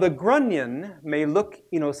 Now, the grunion may look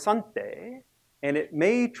innocente, and it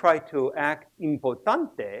may try to act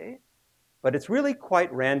impotente, but it's really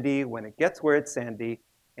quite randy when it gets where it's sandy,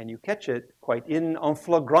 and you catch it quite in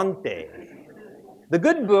flagrante. The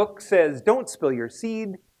good book says, don't spill your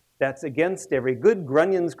seed. That's against every good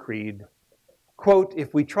grunion's creed. Quote,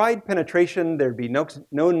 if we tried penetration, there'd be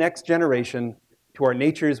no next generation. To our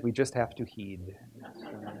natures, we just have to heed.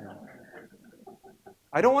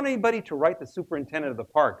 I don't want anybody to write the superintendent of the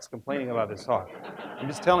parks complaining about this talk. I'm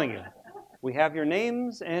just telling you. We have your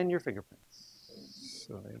names and your fingerprints.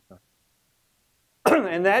 So there you go.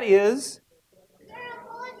 And that is,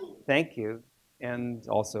 thank you. And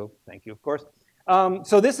also, thank you, of course.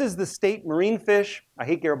 So this is the state marine fish. I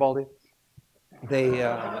hate Garibaldi. They're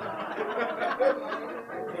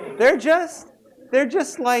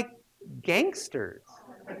just like gangsters.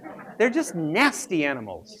 They're just nasty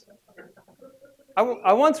animals.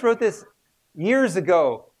 I once wrote this years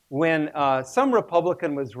ago when some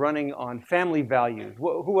Republican was running on family values.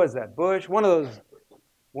 Who was that? Bush? One of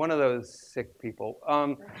those sick people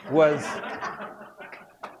was,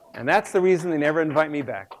 and that's the reason they never invite me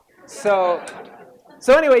back. So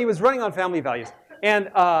anyway, he was running on family values, and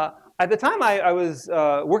at the time I was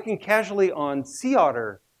working casually on sea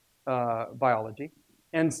otter biology,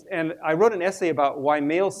 and I wrote an essay about why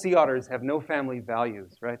male sea otters have no family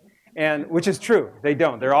values, right? And which is true, they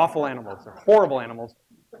don't. They're awful animals. They're horrible animals,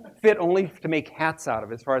 fit only to make hats out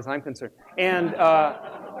of, as far as I'm concerned. And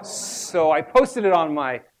so I posted it on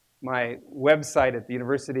my website at the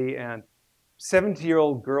university, and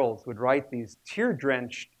 70-year-old girls would write these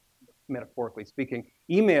tear-drenched, metaphorically speaking,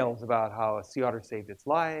 emails about how a sea otter saved her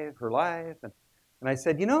life. And I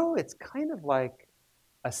said, it's kind of like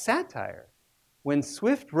a satire. When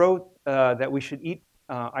Swift wrote that we should eat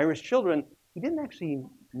Irish children, he didn't actually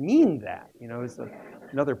mean that. It's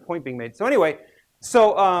another point being made. So anyway,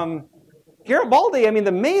 Garibaldi,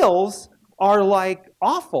 the males are like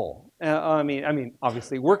awful.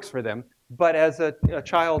 Obviously it works for them, but as a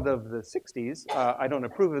child of the 60s, I don't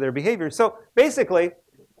approve of their behavior. So basically,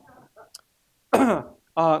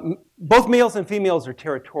 both males and females are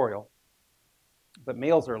territorial, but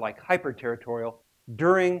males are like hyper-territorial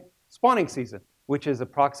during spawning season, which is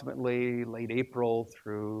approximately late April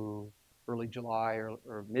through early July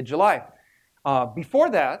or mid-July. Before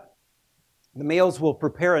that, the males will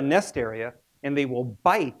prepare a nest area, and they will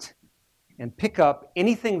bite and pick up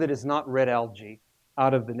anything that is not red algae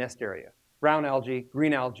out of the nest area. Brown algae,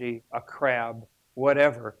 green algae, a crab,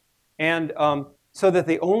 whatever. And so that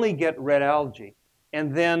they only get red algae.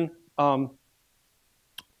 And then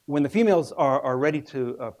when the females are ready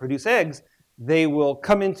to produce eggs, they will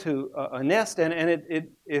come into a nest, and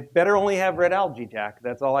it better only have red algae, Jack.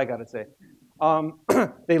 That's all I got to say.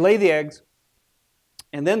 They lay the eggs,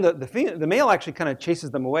 and then the male actually kind of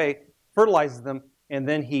chases them away, fertilizes them, and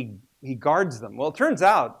then he guards them. Well, it turns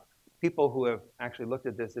out, people who have actually looked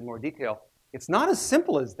at this in more detail, it's not as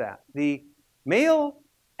simple as that. The male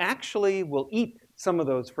actually will eat some of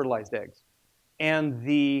those fertilized eggs. And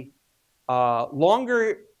the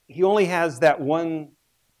longer he only has that one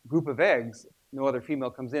group of eggs, no other female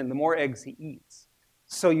comes in, the more eggs he eats.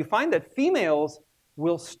 So you find that females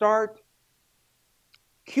will start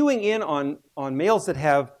queuing in on males that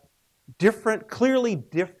have clearly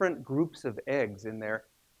different groups of eggs in there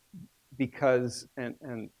because,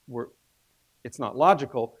 it's not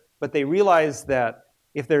logical, but they realize that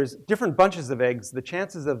if there's different bunches of eggs, the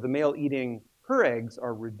chances of the male eating her eggs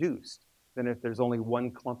are reduced than if there's only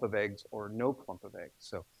one clump of eggs or no clump of eggs.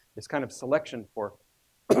 So it's kind of selection for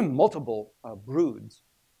multiple broods.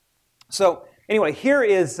 So anyway, here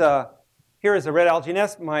is a red algae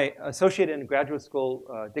nest. My associate in graduate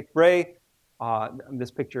school, Dick Bray,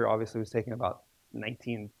 this picture obviously was taken about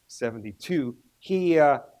 1972. He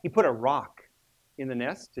put a rock in the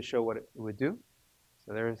nest to show what it would do.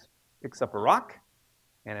 So picks up a rock,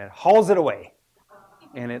 and it hauls it away.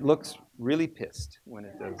 And it looks really pissed when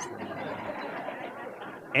it does that.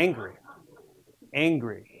 Angry.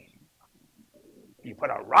 You put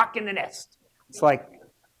a rock in the nest. It's like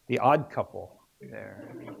the Odd Couple there.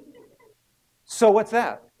 So what's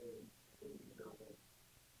that?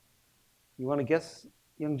 You want to guess,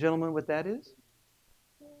 young gentleman, what that is?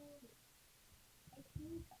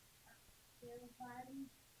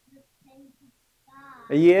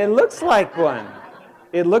 Yeah, it looks like one.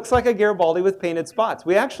 It looks like a Garibaldi with painted spots.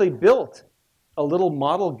 We actually built a little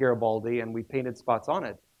model Garibaldi and we painted spots on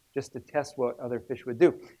it just to test what other fish would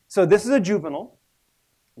do. So this is a juvenile.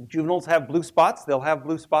 Juveniles have blue spots. They'll have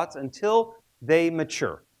blue spots until they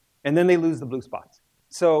mature, and then they lose the blue spots.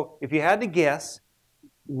 So if you had to guess,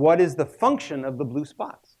 what is the function of the blue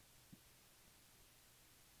spots?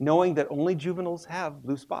 Knowing that only juveniles have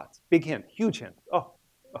blue spots. Big hint, huge hint. Oh.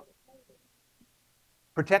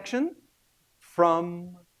 Protection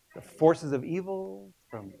from the forces of evil,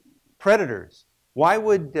 from predators. Why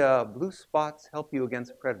would blue spots help you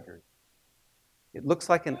against predators? It looks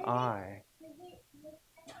like an eye.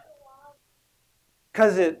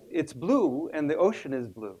 Because it's blue and the ocean is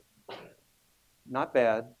blue. Not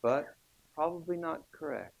bad, but probably not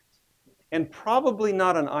correct. And probably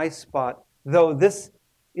not an eye spot, though this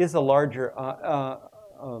is a larger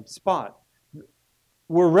spot.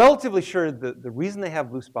 We're relatively sure that the reason they have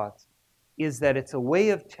blue spots is that it's a way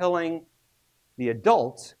of telling the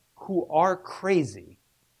adults who are crazy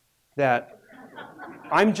that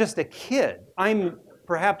I'm just a kid. I'm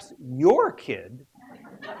perhaps your kid.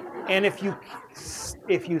 And if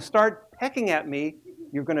you start pecking at me,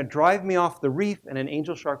 you're going to drive me off the reef and an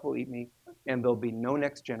angel shark will eat me and there'll be no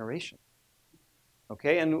next generation.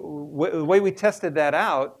 Okay, and the way we tested that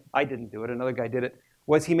out, I didn't do it, another guy did it,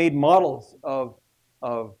 was he made models of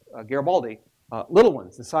Garibaldi, little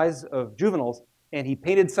ones, the size of juveniles, and he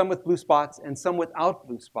painted some with blue spots and some without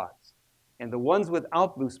blue spots. And the ones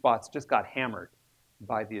without blue spots just got hammered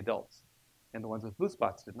by the adults. And the ones with blue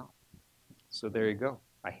spots did not. So there you go.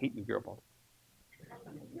 I hate you, Garibaldi.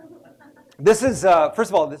 This is, first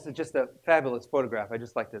of all, this is just a fabulous photograph. I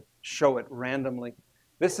just like to show it randomly.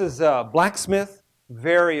 This is blacksmith,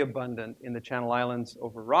 very abundant in the Channel Islands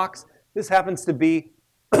over rocks. This happens to be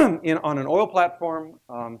on an oil platform.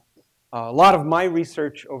 A lot of my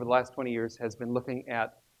research over the last 20 years has been looking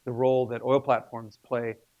at the role that oil platforms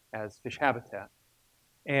play as fish habitat.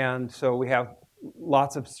 And so we have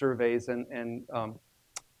lots of surveys, and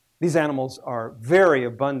these animals are very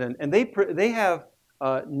abundant. And they have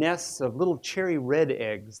nests of little cherry red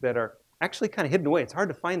eggs that are actually kind of hidden away. It's hard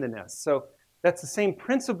to find the nests. So that's the same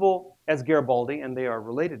principle as Garibaldi, and they are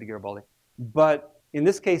related to Garibaldi. But in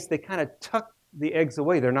this case, they kind of tuck the eggs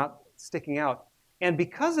away. They're not sticking out. And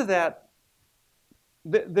because of that,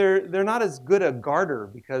 they're not as good a garter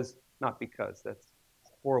because, not because, that's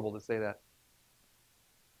horrible to say that.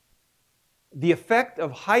 The effect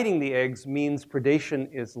of hiding the eggs means predation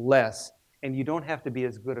is less, and you don't have to be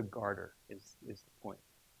as good a garter, is the point.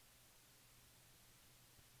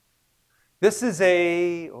 This is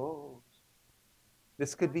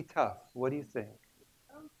this could be tough. What do you think?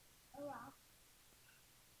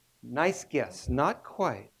 Nice guess, not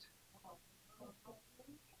quite.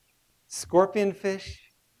 Scorpion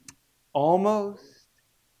fish, almost.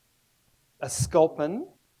 A sculpin,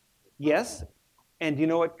 yes. And do you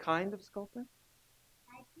know what kind of sculpin?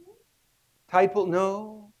 Typal,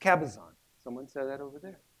 no. Cabezon. Someone said that over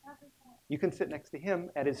there. You can sit next to him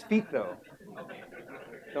at his feet, though.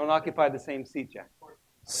 Don't occupy the same seat, Jack.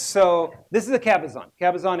 So this is a cabezon.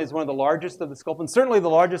 Cabezon is one of the largest of the sculpins, certainly the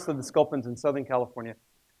largest of the sculpins in Southern California.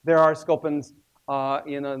 There are sculpins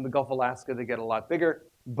in the Gulf of Alaska that get a lot bigger,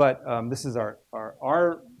 but this is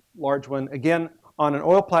our large one, again, on an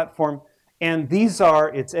oil platform. And these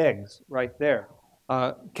are its eggs right there.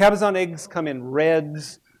 Cabezon eggs come in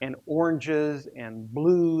reds and oranges and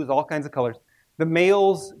blues, all kinds of colors. The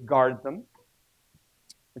males guard them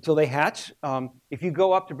until they hatch. If you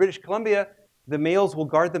go up to British Columbia, the males will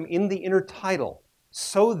guard them in the intertidal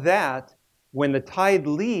so that when the tide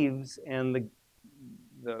leaves and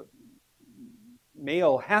the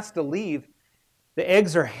male has to leave, the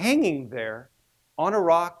eggs are hanging there on a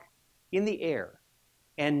rock in the air,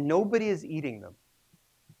 and nobody is eating them.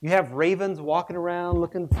 You have ravens walking around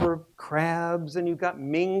looking for crabs, and you've got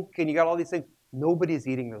mink, and you got all these things. Nobody is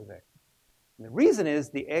eating those eggs. And the reason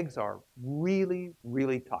is the eggs are really,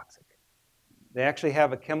 really toxic. They actually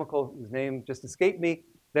have a chemical whose name just escaped me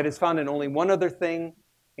that is found in only one other thing,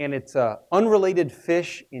 and it's an unrelated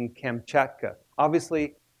fish in Kamchatka.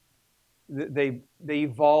 Obviously, they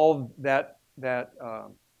evolved that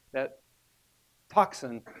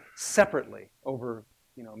toxin separately over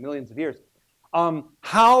millions of years.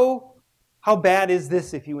 How bad is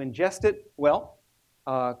this if you ingest it? Well,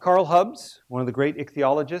 Carl Hubbs, one of the great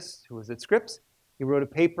ichthyologists who was at Scripps, he wrote a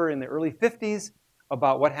paper in the early 50s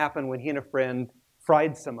about what happened when he and a friend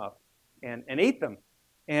fried some up and ate them,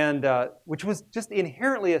 and which was just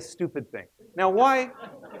inherently a stupid thing. Now, why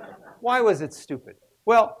was it stupid?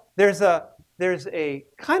 Well, there's a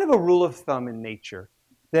kind of a rule of thumb in nature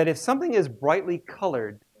that if something is brightly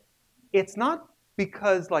colored, it's not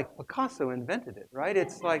because like Picasso invented it, right?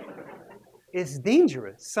 It's like, it's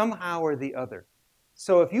dangerous somehow or the other.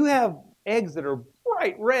 So if you have eggs that are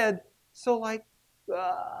bright red, so like,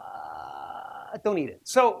 don't eat it.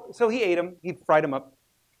 So he ate them, he fried them up.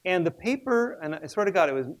 And the paper, and I swear to God,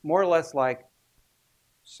 it was more or less like,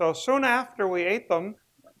 so soon after we ate them,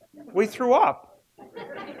 we threw up.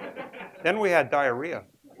 Then we had diarrhea.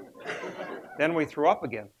 Then we threw up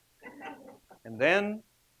again. And then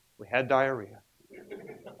we had diarrhea.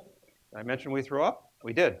 Did I mention we threw up?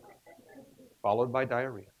 We did. Followed by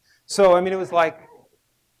diarrhea. So, I mean, it was like,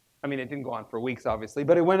 I mean, it didn't go on for weeks, obviously,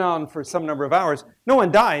 but it went on for some number of hours. No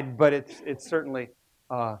one died, but it's certainly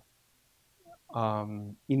enough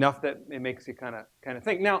that it makes you kind of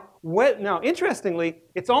think. Now, interestingly,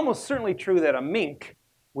 it's almost certainly true that a mink,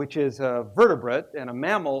 which is a vertebrate and a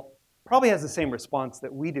mammal, probably has the same response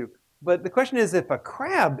that we do. But the question is, if a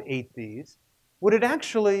crab ate these, would it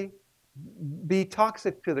actually be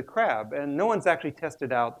toxic to the crab? And no one's actually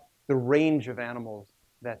tested out the range of animals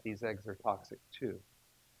that these eggs are toxic to.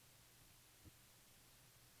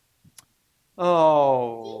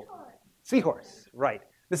 Oh, seahorse, right.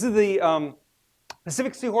 This is the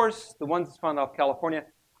Pacific seahorse, the ones that's found off California.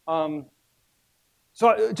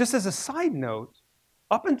 So just as a side note,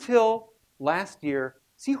 up until last year,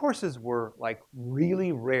 seahorses were like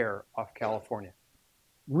really rare off California.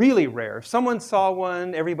 Really rare. If someone saw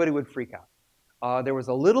one, everybody would freak out. There was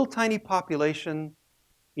a little tiny population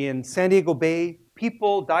in San Diego Bay.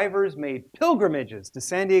 Divers made pilgrimages to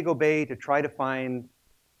San Diego Bay to try to find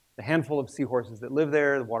the handful of seahorses that live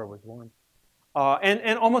there. The water was warm.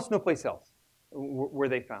 And almost no place else were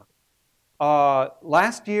they found.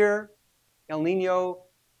 Last year, El Nino,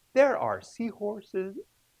 there are seahorses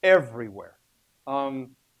everywhere.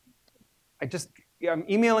 I'm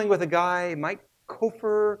emailing with a guy, Mike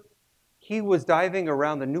Kofer. He was diving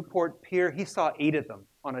around the Newport Pier. He saw 8 of them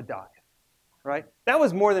on a dive, right? That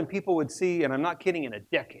was more than people would see, and I'm not kidding, in a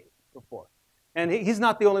decade before. And he's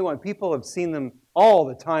not the only one. People have seen them all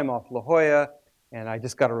the time off La Jolla, and I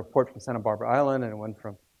just got a report from Santa Barbara Island and one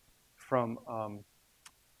from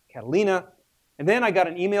Catalina. And then I got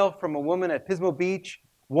an email from a woman at Pismo Beach.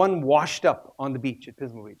 One washed up on the beach at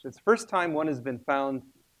Pismo Beach. It's the first time one has been found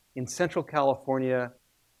in Central California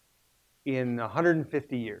in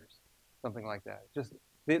 150 years, something like that. Just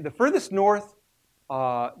the furthest north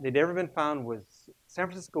they'd ever been found was San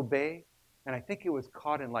Francisco Bay, and I think it was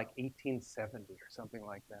caught in like 1870 or something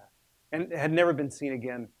like that, and it had never been seen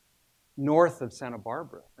again north of Santa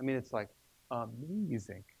Barbara. I mean, it's like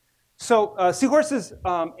amazing. So seahorses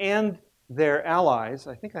and their allies,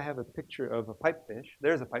 I think I have a picture of a pipefish.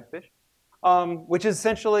 There's a pipefish, which is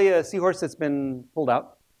essentially a seahorse that's been pulled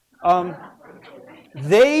out.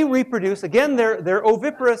 They reproduce. Again, they're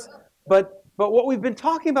oviparous, but what we've been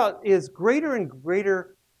talking about is greater and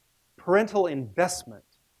greater parental investment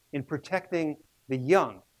in protecting the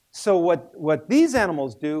young. So what these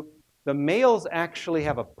animals do, the males actually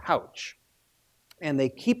have a pouch, and they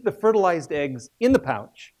keep the fertilized eggs in the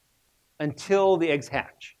pouch until the eggs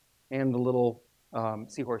hatch, and the little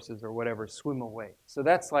seahorses or whatever swim away. So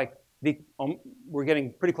that's like we're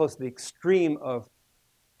getting pretty close to the extreme of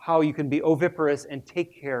how you can be oviparous and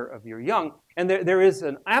take care of your young. And there is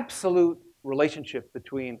an absolute relationship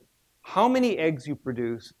between how many eggs you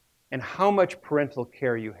produce and how much parental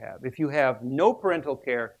care you have. If you have no parental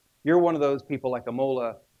care, you're one of those people like a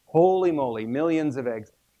mola, holy moly, millions of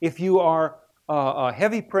eggs. If you are a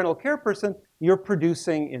heavy parental care person, you're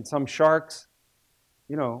producing, in some sharks,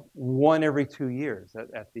 1 every 2 years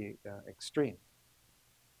at the extreme.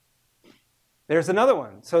 There's another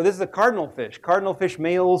one. So this is a cardinal fish. Cardinal fish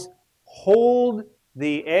males hold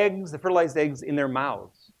the eggs, the fertilized eggs, in their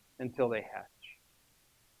mouths until they hatch.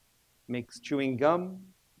 Makes chewing gum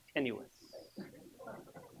tenuous.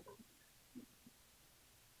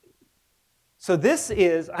 So this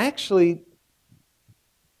is, I'm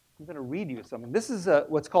going to read you something. This is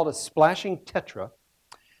what's called a splashing tetra.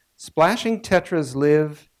 Splashing tetras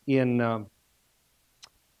live in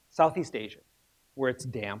Southeast Asia, where it's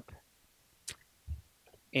damp.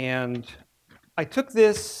 And I took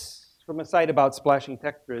this from a site about splashing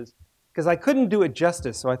tetras because I couldn't do it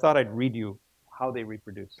justice, so I thought I'd read you how they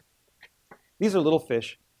reproduce. These are little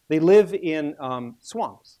fish. They live in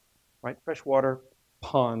swamps, right? Freshwater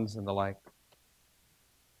ponds and the like.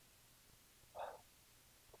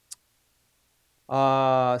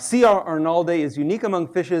 C. arnaldi is unique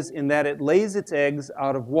among fishes in that it lays its eggs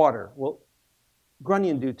out of water. Well,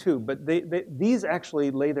 grunion do too, but these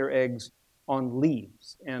actually lay their eggs on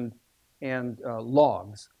leaves and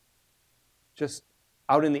logs, just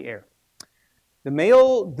out in the air. The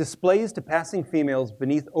male displays to passing females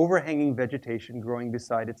beneath overhanging vegetation growing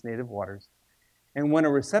beside its native waters. And when a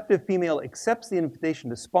receptive female accepts the invitation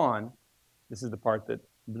to spawn, this is the part that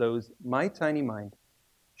blows my tiny mind,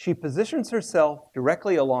 she positions herself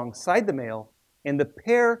directly alongside the male, and the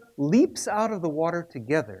pair leaps out of the water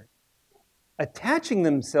together, attaching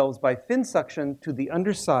themselves by fin suction to the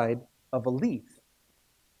underside of a leaf.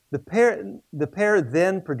 The pair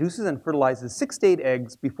then produces and fertilizes 6 to 8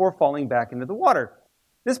 eggs before falling back into the water.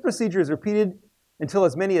 This procedure is repeated until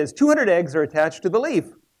as many as 200 eggs are attached to the leaf.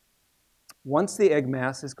 Once the egg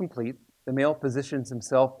mass is complete, the male positions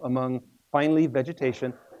himself among fine leaf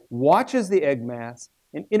vegetation, watches the egg mass,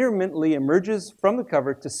 and intermittently emerges from the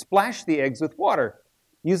cover to splash the eggs with water,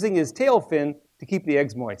 using his tail fin to keep the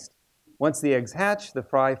eggs moist. Once the eggs hatch, the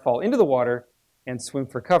fry fall into the water and swim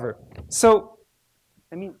for cover. So,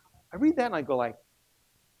 I mean, I read that and I go like,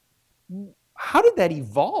 how did that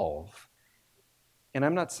evolve? And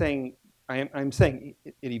I'm not saying, I'm saying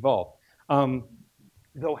it evolved.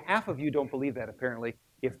 Though half of you don't believe that, apparently,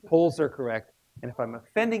 if polls are correct. And if I'm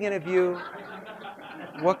offending any of you,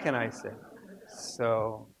 what can I say?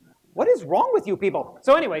 So, what is wrong with you people?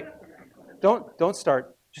 So anyway, don't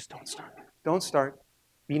start. Just don't start. Don't start.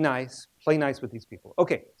 Be nice. Play nice with these people.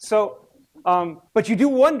 Okay, so, but you do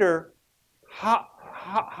wonder,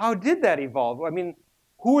 how did that evolve? I mean,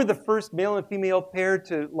 who were the first male and female pair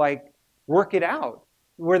to, like, work it out?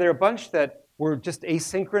 Were there a bunch that were just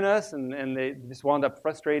asynchronous and they just wound up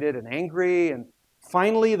frustrated and angry? And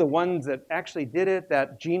finally, the ones that actually did it,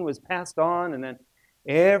 that gene was passed on, and then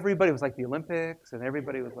everybody was like the Olympics, and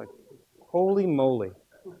everybody was like, holy moly.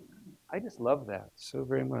 I just love that so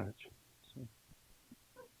very much.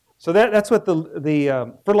 So that's what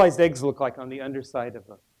the fertilized eggs look like on the underside of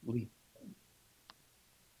a leaf.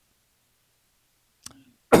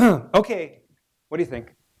 Okay, what do you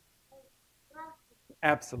think?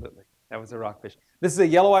 Absolutely, that was a rockfish. This is a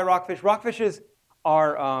yellow eye rockfish. Rockfishes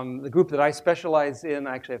are the group that I specialize in.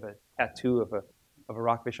 I actually have a tattoo of a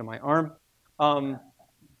rockfish on my arm.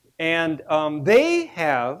 They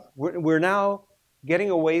have, we're now getting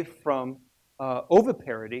away from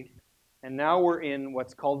oviparity, and now we're in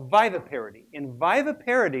what's called viviparity. In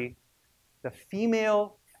viviparity, the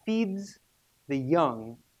female feeds the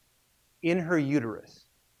young in her uterus.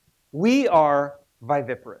 We are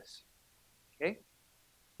viviparous, okay?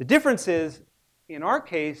 The difference is, in our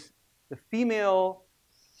case, the female,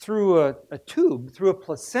 through a tube, through a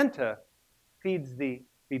placenta, feeds the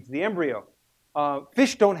embryo.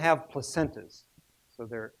 Fish don't have placentas, so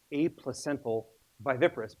they're aplacental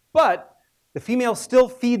viviparous. But the female still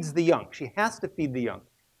feeds the young. She has to feed the young.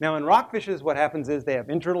 Now, in rockfishes, what happens is they have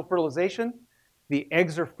internal fertilization. The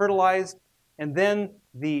eggs are fertilized, and then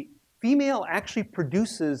the female actually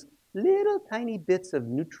produces little tiny bits of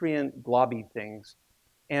nutrient globby things,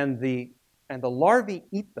 and the larvae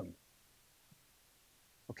eat them.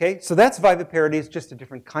 Okay, so that's viviparity. It's just a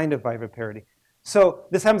different kind of viviparity. So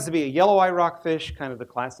this happens to be a yellow eye rockfish, kind of the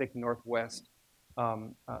classic Northwest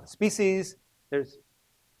species. There's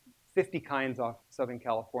 50 kinds off Southern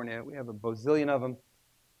California. We have a bazillion of them.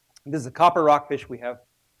 This is a copper rockfish. We have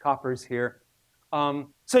coppers here.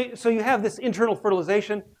 So you have this internal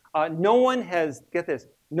fertilization. No one has, get this,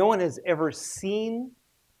 no one has ever seen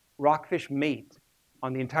rockfish mate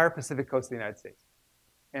on the entire Pacific coast of the United States.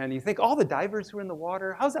 And you think, all the divers who are in the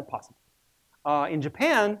water, how's that possible? In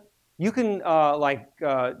Japan, you can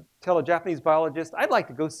tell a Japanese biologist, I'd like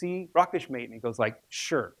to go see rockfish mate. And he goes like,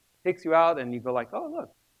 sure. Takes you out and you go like, oh,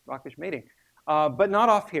 look, rockfish mating. But not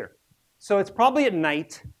off here. So it's probably at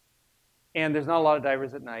night, and there's not a lot of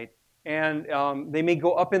divers at night. And they may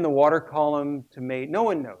go up in the water column to mate. No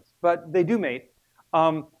one knows, but they do mate.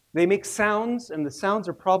 They make sounds, and the sounds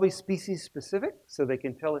are probably species specific, so they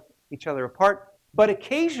can tell each other apart. But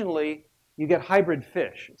occasionally, you get hybrid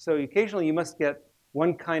fish. So occasionally, you must get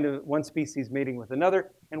one species mating with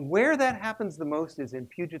another. And where that happens the most is in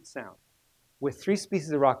Puget Sound, with 3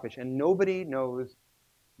 species of rockfish, and nobody knows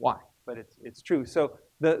why, but it's true. So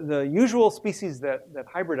the usual species that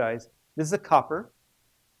hybridize, this is a copper.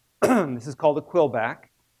 This is called a quillback.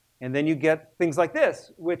 And then you get things like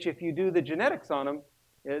this, which if you do the genetics on them,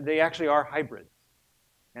 they actually are hybrids.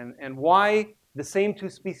 And why the same 2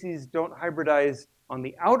 species don't hybridize on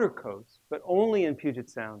the outer coast, but only in Puget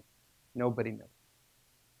Sound, nobody knows.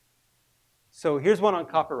 So here's one on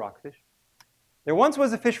copper rockfish. There once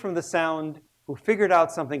was a fish from the Sound who figured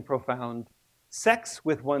out something profound. Sex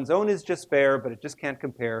with one's own is just fair, but it just can't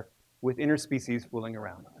compare with interspecies fooling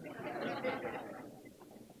around.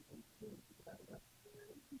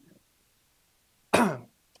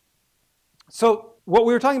 So what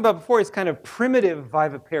we were talking about before is kind of primitive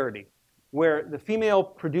viviparity. where the female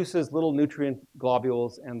produces little nutrient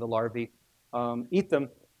globules and the larvae eat them.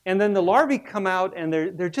 And then the larvae come out and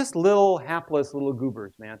they're just little hapless little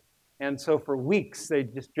goobers, man. And so for weeks they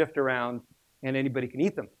just drift around and anybody can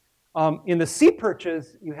eat them. In the sea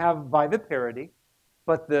perches, you have viviparity,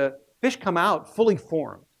 but the fish come out fully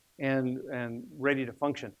formed and ready to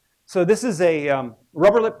function. So this is a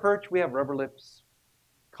rubber lip perch. We have rubber lips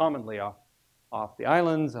commonly off the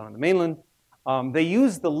islands, on the mainland. They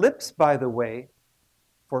use the lips, by the way,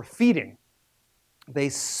 for feeding. They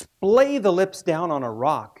splay the lips down on a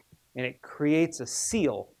rock, and it creates a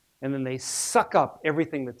seal, and then they suck up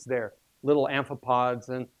everything that's there, little amphipods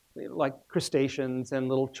and like crustaceans and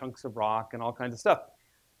little chunks of rock and all kinds of stuff.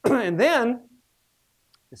 And then,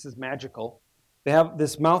 this is magical, they have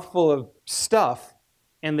this mouthful of stuff,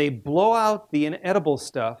 and they blow out the inedible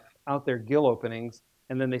stuff out their gill openings,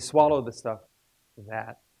 and then they swallow the stuff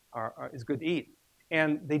that is good to eat.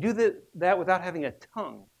 And they do that without having a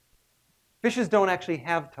tongue. Fishes don't actually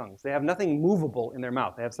have tongues. They have nothing movable in their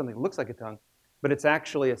mouth. They have something that looks like a tongue, but it's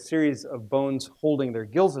actually a series of bones holding their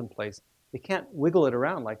gills in place. They can't wiggle it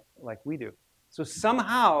around like we do. So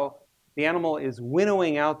somehow the animal is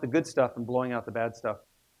winnowing out the good stuff and blowing out the bad stuff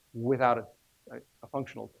without a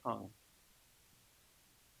functional tongue.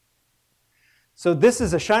 So this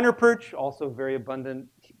is a shiner perch, also very abundant.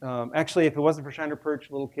 Actually, if it wasn't for shiner perch,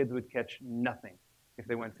 little kids would catch nothing if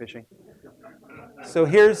they went fishing. So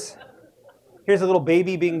here's a little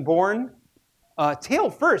baby being born, tail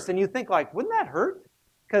first, and you think like, wouldn't that hurt?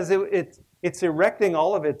 Because it's erecting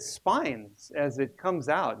all of its spines as it comes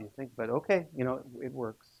out. You think, but okay, it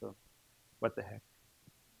works. So what the heck?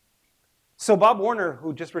 So Bob Warner,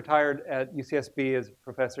 who just retired at UCSB as a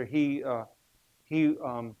professor, he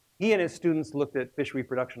and his students looked at fish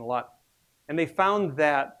reproduction a lot, and they found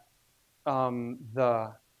that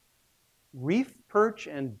the reef perch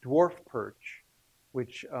and dwarf perch,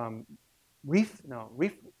 which reef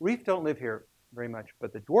don't live here very much,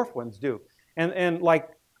 but the dwarf ones do. And like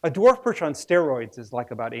a dwarf perch on steroids is like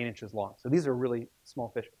about 8 inches long. So these are really small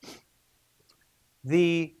fish.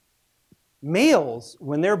 The males,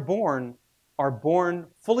 when they're born, are born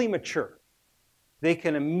fully mature. They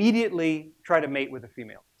can immediately try to mate with a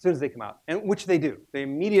female as soon as they come out, and which they do. They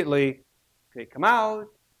immediately come out.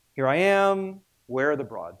 Here I am. Where are the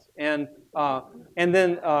broads? And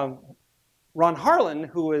then Ron Harlan,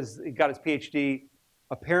 who got his PhD,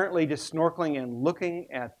 apparently just snorkeling and looking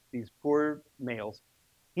at these poor males,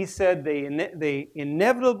 he said they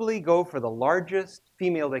inevitably go for the largest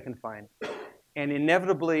female they can find, and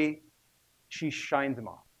inevitably she shines them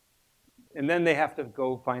off. And then they have to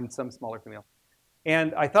go find some smaller female.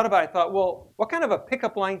 And I thought, well, what kind of a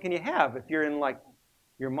pickup line can you have if you're in like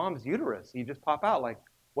your mom's uterus? You just pop out like,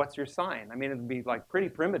 what's your sign? I mean, it'd be like pretty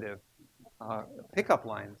primitive pickup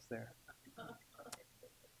lines there.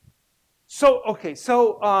 So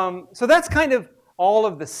that's kind of all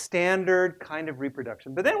of the standard kind of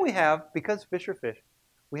reproduction. But then we have, because fish are fish,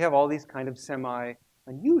 we have all these kind of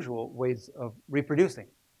semi-unusual ways of reproducing.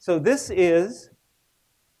 So this is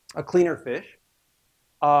a cleaner fish.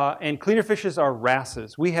 And cleaner fishes are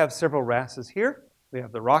wrasses. We have several wrasses here. We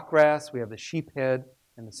have the rock wrasse, we have the sheephead,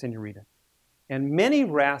 and the senorita. And many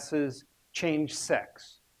wrasses change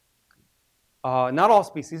sex. Not all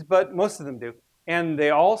species, but most of them do. And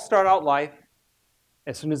they all start out life,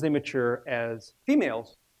 as soon as they mature, as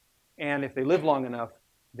females. And if they live long enough,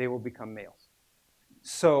 they will become males.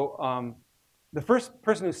 So the first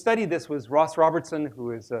person who studied this was Ross Robertson,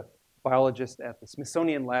 who is a biologist at the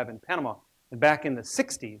Smithsonian lab in Panama. And back in the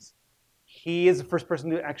 60s, he is the first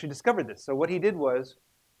person who actually discovered this. So what he did was,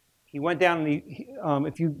 he went down and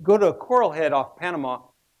if you go to a coral head off Panama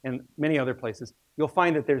and many other places, you'll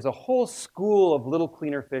find that there's a whole school of little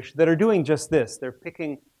cleaner fish that are doing just this. They're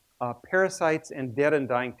picking parasites and dead and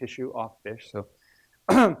dying tissue off fish. So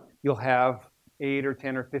you'll have 8 or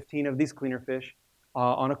 10 or 15 of these cleaner fish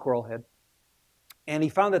on a coral head. And he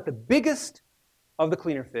found that the biggest of the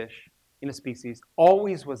cleaner fish in a species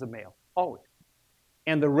always was a male, always.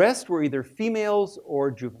 And the rest were either females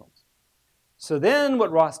or juveniles. So then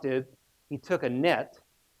what Ross did, he took a net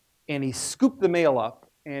and he scooped the male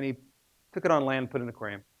up and he took it on land, put it in an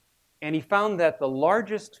aquarium. And he found that the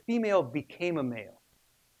largest female became a male.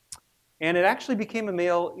 And it actually became a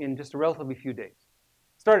male in just a relatively few days.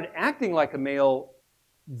 Started acting like a male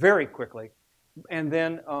very quickly, and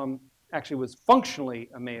then actually was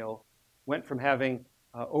functionally a male, went from having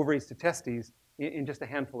ovaries to testes in just a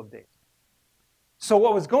handful of days. So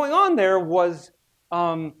what was going on there was,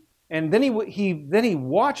 and then he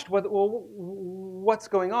watched what's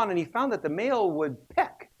going on, and he found that the male would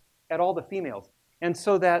peck at all the females. And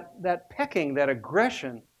so that pecking, that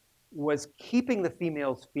aggression, was keeping the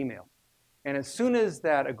females female. And as soon as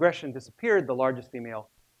that aggression disappeared, the largest female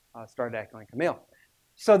started acting like a male.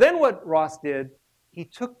 So then what Ross did, he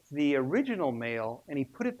took the original male and he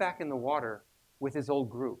put it back in the water with his old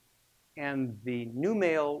group. And the new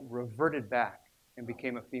male reverted back and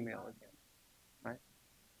became a female again, right?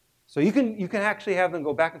 So you can actually have them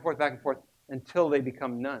go back and forth until they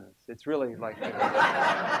become nuns. It's really like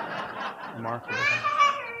remarkable.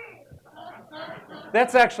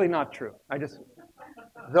 That's actually not true.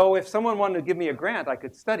 Though if someone wanted to give me a grant, I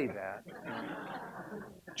could study that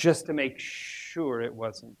just to make sure it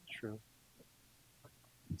wasn't true.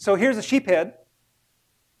 So here's a sheephead.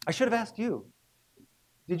 I should have asked you.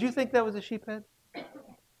 Did you think that was a sheephead?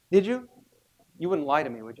 Did you? You wouldn't lie to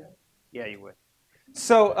me, would you? Yeah, you would.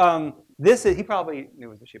 So he probably knew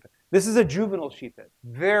it was a sheephead. This is a juvenile sheephead,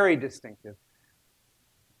 very distinctive.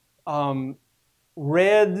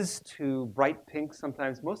 Reds to bright pinks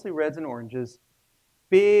sometimes, mostly reds and oranges.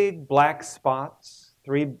 Big black spots,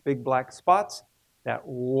 3 big black spots. That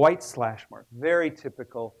white slash mark, very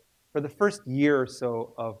typical for the first year or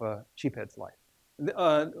so of a sheephead's life.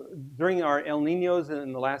 During our El Niños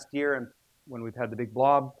in the last year, and when we've had the big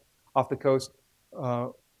blob off the coast,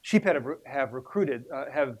 sheephead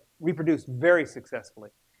have reproduced very successfully,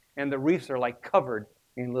 and the reefs are like covered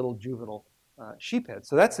in little juvenile sheepheads.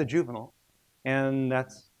 So that's the juvenile, and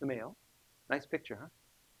that's the male. Nice picture, huh?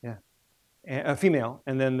 Yeah, a female,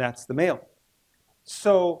 and then that's the male.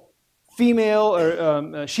 So female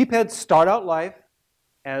or sheepheads start out life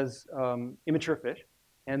as immature fish,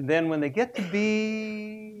 and then when they get to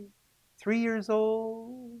be 3 years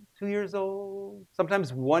old, 2 years old,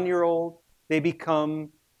 sometimes 1 year old, they become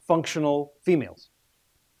functional females.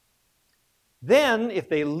 Then, if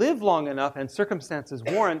they live long enough and circumstances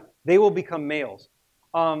warrant, they will become males.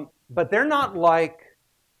 But they're not like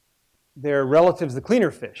their relatives, the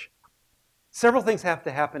cleaner fish. Several things have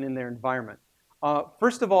to happen in their environment.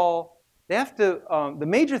 First of all, they have to, the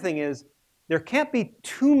major thing is there can't be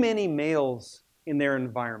too many males in their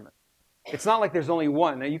environment. It's not like there's only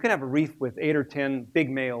one. Now, you can have a reef with 8 or 10 big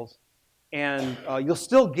males, and you'll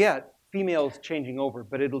still get females changing over,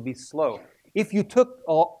 but it'll be slow. If you took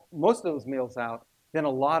most of those males out, then a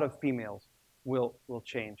lot of females will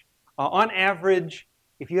change. On average,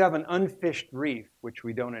 if you have an unfished reef, which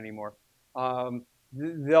we don't anymore,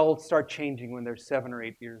 they'll start changing when they're 7 or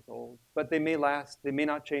 8 years old. But they may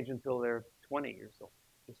not change until they're 20 years old.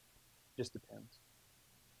 Just depends.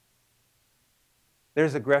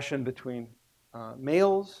 There's aggression between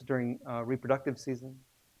males during reproductive season.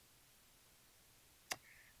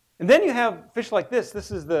 And then you have fish like this.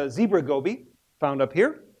 This is the zebra goby, found up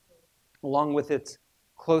here, along with its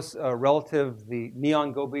close relative, the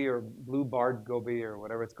neon goby or blue barred goby or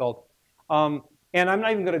whatever it's called. And I'm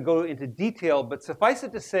not even going to go into detail, but suffice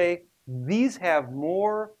it to say, these have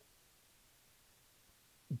more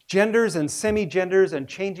genders and semi-genders and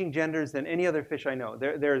changing genders than any other fish I know.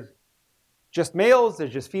 There's just males,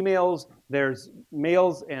 there's just females, there's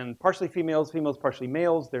males and partially females, females partially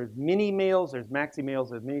males, there's mini males, there's maxi males,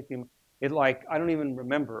 there's mini females. I don't even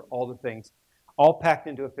remember all the things, all packed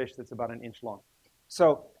into a fish that's about 1 inch long.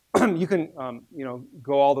 So you can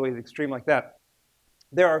go all the way to the extreme like that.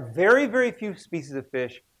 There are very, very few species of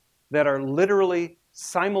fish that are literally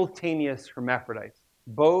simultaneous hermaphrodites,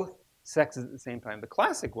 both sexes at the same time. The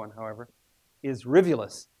classic one, however, is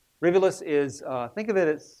rivulus. Rivulus is, think of it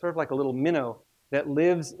as sort of like a little minnow that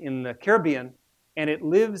lives in the Caribbean, and it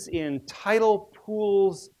lives in tidal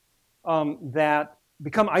pools that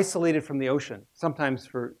become isolated from the ocean, sometimes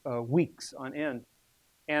for weeks on end.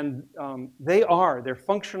 And they're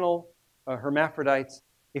functional hermaphrodites.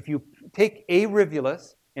 If you take a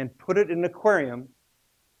rivulus and put it in an aquarium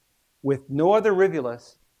with no other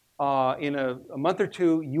rivulus, in a month or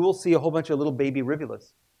two, you will see a whole bunch of little baby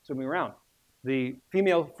rivulus swimming around. The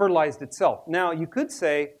female fertilized itself. Now, you could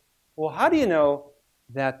say, well, how do you know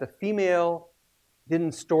that the female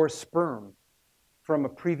didn't store sperm from a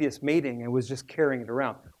previous mating and was just carrying it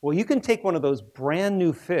around? Well, you can take one of those brand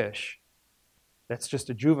new fish that's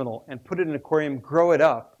just a juvenile and put it in an aquarium, grow it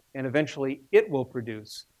up, and eventually it will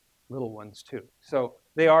produce little ones too. So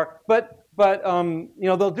they are, but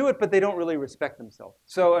they'll do it, but they don't really respect themselves.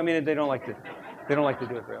 So I mean, they don't like to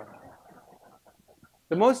do it very often.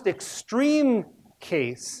 The most extreme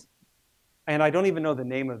case, and I don't even know the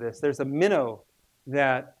name of this, there's a minnow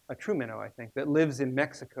a true minnow, I think, that lives in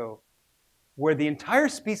Mexico, where the entire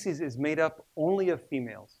species is made up only of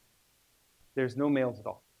females. There's no males at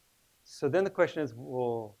all. So then the question is,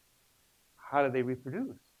 well, how do they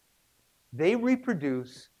reproduce? They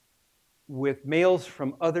reproduce with males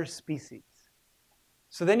from other species.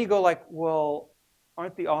 So then you go like, well,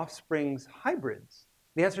 aren't the offsprings hybrids?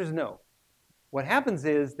 The answer is no. What happens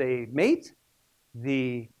is they mate,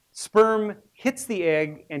 the sperm hits the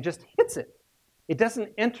egg and just hits it. It doesn't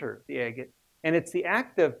enter the egg, and it's the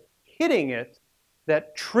act of hitting it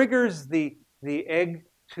that triggers the egg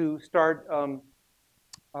to start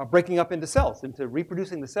breaking up into cells, into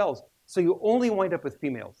reproducing the cells. So you only wind up with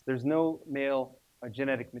females. There's no male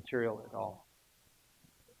genetic material at all.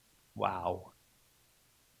 Wow.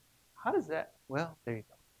 How does that? Well, there you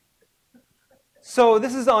go. So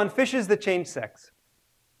this is on fishes that change sex.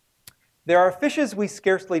 There are fishes we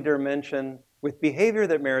scarcely dare mention with behavior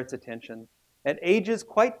that merits attention. At ages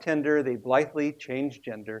quite tender, they blithely change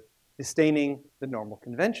gender, disdaining the normal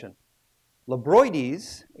convention.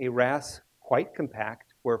 Labroides, a wrasse quite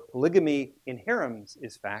compact, where polygamy in harems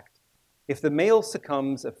is fact. If the male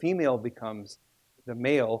succumbs, a female becomes the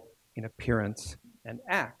male in appearance and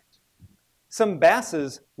act. Some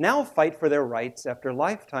basses now fight for their rights after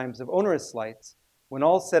lifetimes of onerous slights. When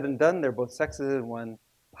all's said and done, they're both sexes in one,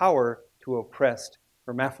 power to oppressed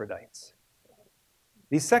hermaphrodites.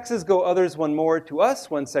 These sexes go others one more, to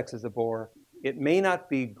us one sex is a bore. It may not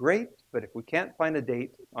be great, but if we can't find a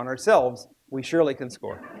date on ourselves, we surely can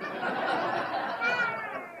score.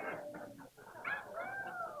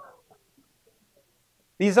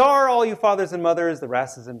 These are, all you fathers and mothers, the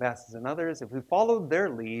wrasses and basses and others. If we followed their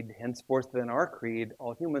lead, henceforth then our creed,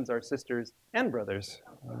 all humans are sisters and brothers.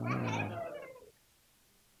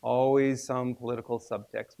 Always some political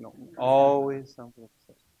subtext, Milton. Always some political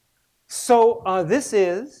subtext. So this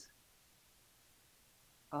is,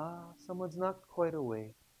 someone's not quite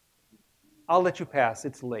awake. I'll let you pass,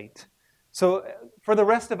 it's late. So for the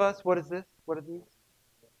rest of us, what is this? What are these?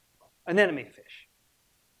 Anemone fish.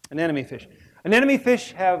 Anemone fish. Anemone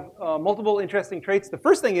fish have multiple interesting traits. The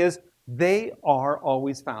first thing is they are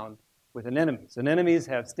always found with anemones. Anemones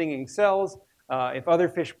have stinging cells. If other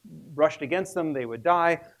fish brushed against them, they would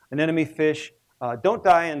die. Anemone fish don't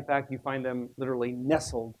die. In fact, you find them literally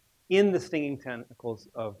nestled in the stinging tentacles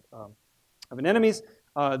of anemones.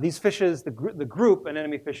 These fishes, the group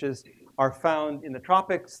anemone fishes, are found in the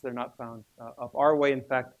tropics. They're not found up our way. In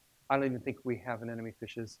fact, I don't even think we have anemone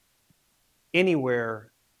fishes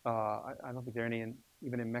anywhere. I don't think there are any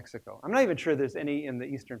even in Mexico. I'm not even sure there's any in the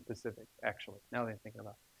Eastern Pacific, actually, now that I'm thinking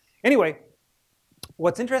about it. Anyway,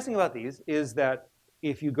 what's interesting about these is that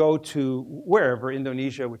if you go to wherever,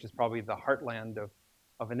 Indonesia, which is probably the heartland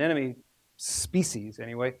of anemone species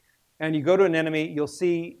anyway, and you go to an anemone, you'll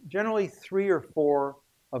see generally 3 or 4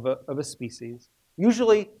 of a species.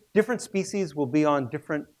 Usually, different species will be on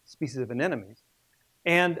different species of anemones.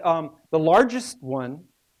 And the largest one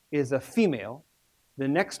is a female. The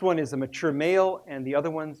next one is a mature male, and the other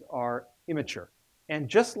ones are immature. And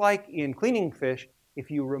just like in cleaning fish, if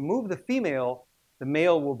you remove the female, the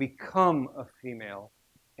male will become a female,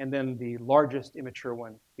 and then the largest immature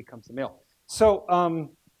one becomes the male. So,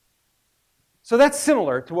 so that's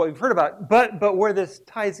similar to what we've heard about, but where this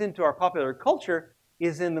ties into our popular culture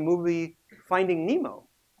is in the movie Finding Nemo,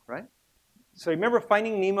 right? So remember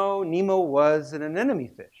Finding Nemo? Nemo was an anemone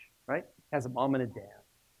fish, right? Has a mom and a dad.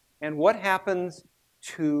 And what happens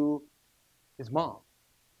to his mom?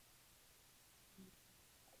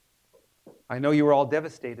 I know you were all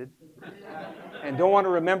devastated and don't want to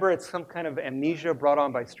remember. It's some kind of amnesia brought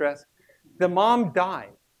on by stress. The mom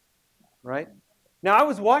died, right? Now, I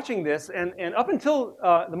was watching this, and up until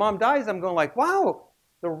the mom dies, I'm going like, wow,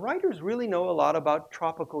 the writers really know a lot about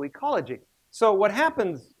tropical ecology. So what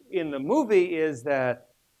happens in the movie is that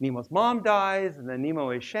Nemo's mom dies, and then Nemo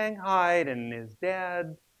is shanghaied, and his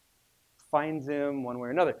dad finds him one way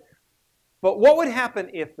or another. But what would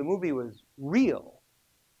happen if the movie was real?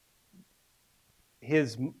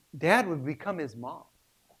 His dad would become his mom,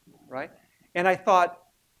 right? And I thought,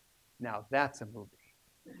 now that's a movie.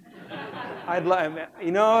 I'd love,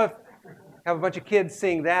 you know, if have a bunch of kids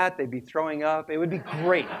seeing that, they'd be throwing up. It would be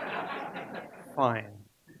great. Fine.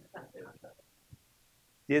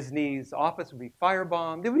 Disney's office would be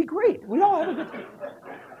firebombed. It would be great. We'd all have a good time.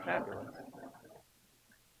 Fabulous.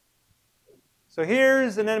 So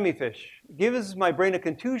here's an anemone fish. Gives my brain a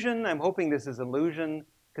contusion. I'm hoping this is an illusion,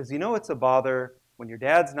 because you know it's a bother when your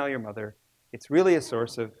dad's now your mother. It's really a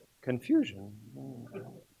source of confusion.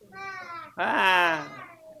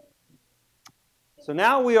 So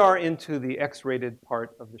now we are into the X-rated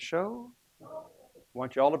part of the show. I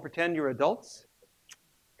want you all to pretend you're adults.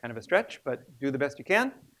 Kind of a stretch, but do the best you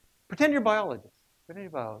can. Pretend you're biologists. Pretend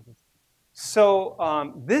you're biologists.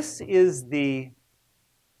 So this is the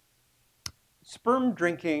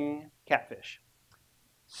sperm-drinking catfish.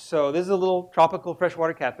 So this is a little tropical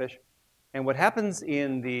freshwater catfish. And what happens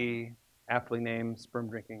in the aptly named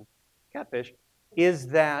sperm-drinking catfish is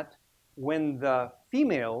that when the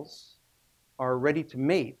females are ready to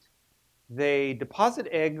mate, they deposit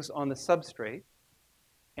eggs on the substrate,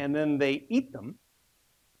 and then they eat them,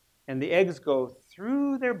 and the eggs go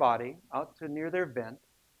through their body out to near their vent,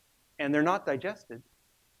 and they're not digested.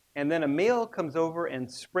 And then a male comes over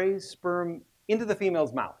and sprays sperm into the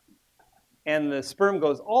female's mouth. And the sperm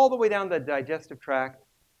goes all the way down the digestive tract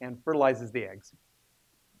and fertilizes the eggs.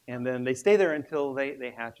 And then they stay there until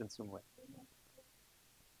they hatch and swim away.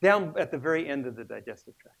 Down at the very end of the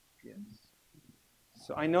digestive tract, yes.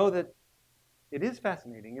 So I know that it is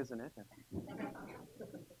fascinating, isn't it?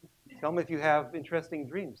 Tell me if you have interesting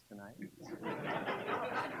dreams tonight.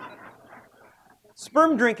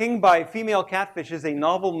 Sperm drinking by female catfish is a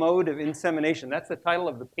novel mode of insemination. That's the title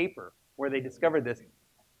of the paper where they discovered this.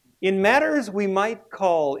 In matters we might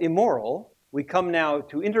call immoral, we come now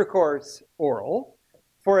to intercourse oral,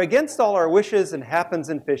 for against all our wishes and happens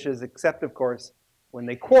in fishes, except, of course, when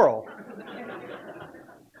they quarrel.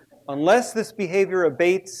 Unless this behavior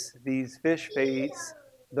abates, these fish face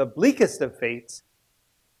the bleakest of fates.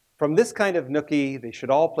 From this kind of nookie, they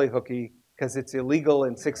should all play hooky, because it's illegal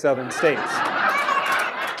in 6 southern states.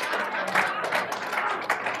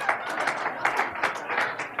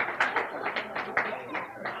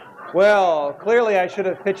 Well, clearly I should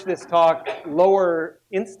have pitched this talk lower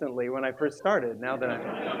instantly when I first started, now that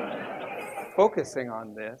I'm focusing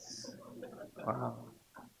on this. Wow.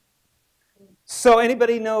 So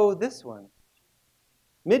anybody know this one?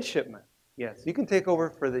 Midshipman. Yes, you can take over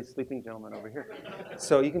for the sleeping gentleman over here.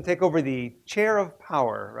 So you can take over the chair of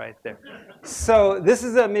power right there. So this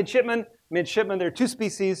is a midshipman. Midshipman, there are 2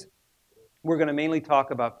 species. We're going to mainly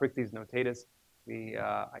talk about Phryctes notatus.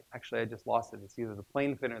 Actually, I just lost it. It's either the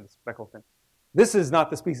plain fin or the speckled fin. This is not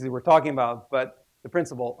the species we're talking about, but the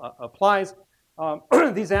principle applies.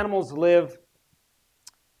 These animals live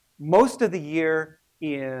most of the year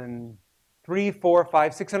in 300, 400,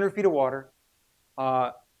 500, 600 feet of water.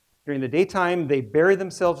 During the daytime, they bury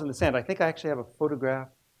themselves in the sand. I think I actually have a photograph.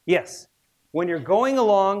 Yes. When you're going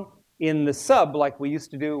along in the sub, like we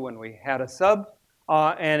used to do when we had a sub,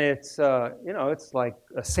 and it's, it's like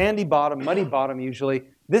a sandy bottom, muddy bottom usually.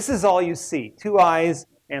 This is all you see, 2 eyes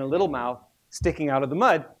and a little mouth sticking out of the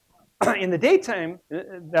mud. In the daytime,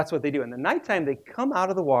 that's what they do. In the nighttime, they come out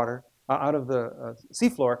of the water, out of the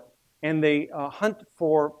seafloor, and they hunt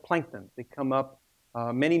for plankton. They come up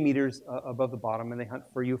many meters above the bottom, and they hunt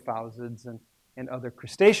for euphausiids and other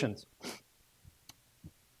crustaceans.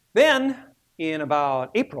 Then, in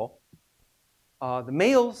about April, the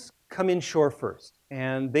males come inshore first,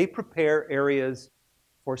 and they prepare areas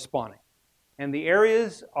for spawning. And the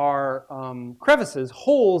areas are crevices,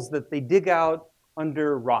 holes that they dig out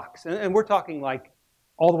under rocks. And we're talking like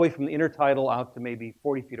all the way from the intertidal out to maybe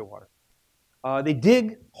 40 feet of water. They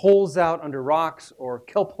dig holes out under rocks or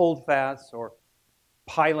kelp holdfasts or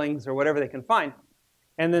pilings or whatever they can find.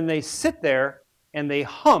 And then they sit there and they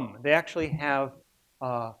hum. They actually have,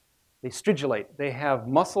 they stridulate. They have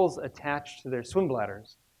muscles attached to their swim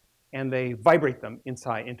bladders, and they vibrate them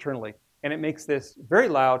internally. And it makes this very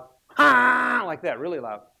loud, ha, like that, really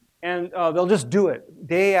loud. And they'll just do it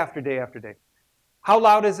day after day after day. How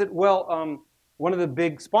loud is it? Well, one of the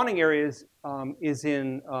big spawning areas is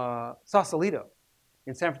in Sausalito,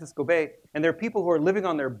 in San Francisco Bay. And there are people who are living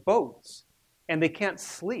on their boats, and they can't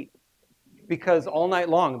sleep because all night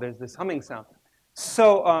long there's this humming sound.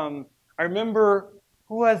 So I remember,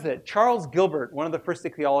 who was it? Charles Gilbert, one of the first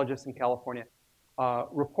ichthyologists in California,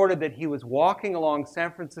 reported that he was walking along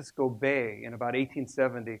San Francisco Bay in about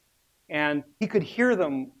 1870, and he could hear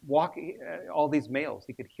them walking, all these males.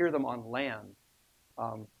 He could hear them on land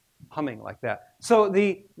humming like that. So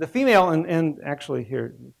the female, and actually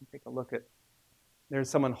here, you can take a look at, there's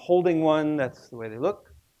someone holding one. That's the way they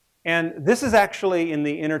look. And this is actually in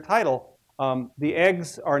the intertidal. The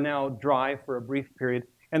eggs are now dry for a brief period,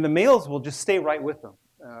 and the males will just stay right with them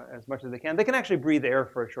as much as they can. They can actually breathe air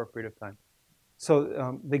for a short period of time.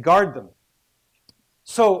 So they guard them.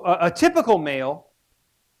 So a typical male,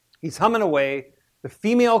 he's humming away. The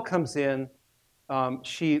female comes in.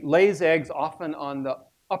 She lays eggs often on the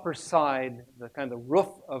upper side, the kind of roof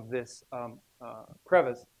of this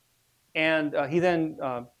crevice. And he then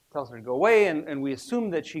tells her to go away, and we assume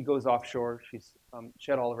that she goes offshore. She's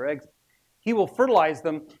shed all of her eggs. He will fertilize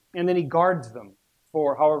them, and then he guards them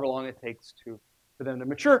for however long it takes for them to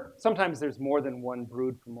mature. Sometimes there's more than one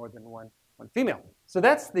brood for more than one female. So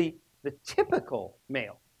that's the typical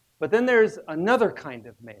male. But then there's another kind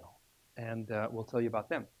of male, and we'll tell you about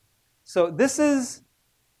them. So this is,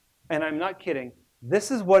 and I'm not kidding, this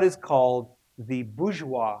is what is called the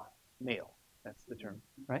bourgeois male. That's the term,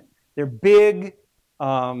 right? They're big,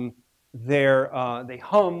 they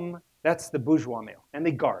hum. That's the bourgeois male, and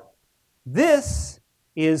they guard. This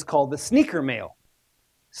is called the sneaker male.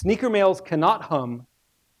 Sneaker males cannot hum,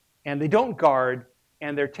 and they don't guard,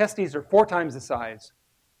 and their testes are 4 times the size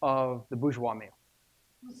of the bourgeois male.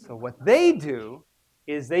 So what they do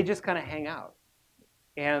is they just kind of hang out.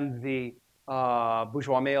 And the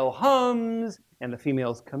bourgeois male hums, and the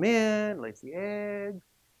females come in, lays the eggs,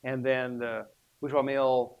 and then the bourgeois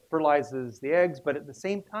male fertilizes the eggs, but at the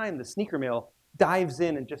same time, the sneaker male dives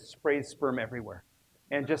in and just sprays sperm everywhere,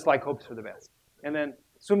 and just like hopes for the best. And then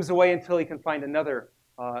swims away until he can find another,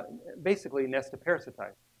 basically, nest to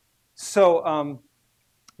parasitize. So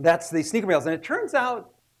that's the sneaker males. And it turns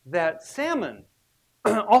out that salmon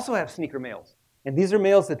also have sneaker males. And these are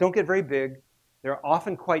males that don't get very big. They're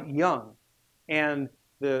often quite young. And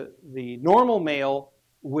the normal male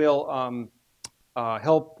will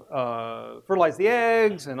help fertilize the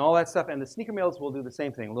eggs and all that stuff. And the sneaker males will do the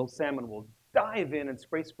same thing. Little salmon will dive in and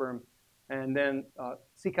spray sperm and then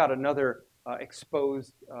seek out another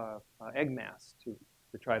exposed egg mass to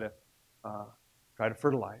try to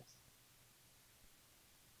fertilize.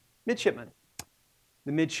 Midshipmen.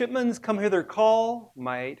 The midshipmen's come hither call,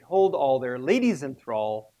 might hold all their ladies in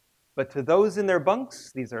thrall, but to those in their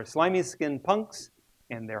bunks, these are slimy skinned punks,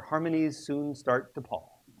 and their harmonies soon start to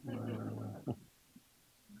pall.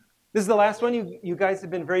 This is the last one. You guys have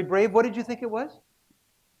been very brave. What did you think it was?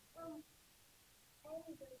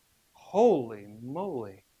 Holy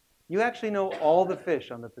moly. You actually know all the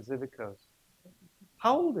fish on the Pacific coast.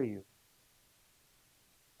 How old are you?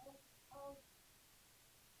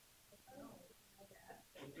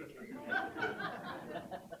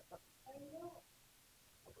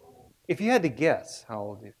 If you had to guess, how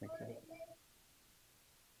old do you think you are?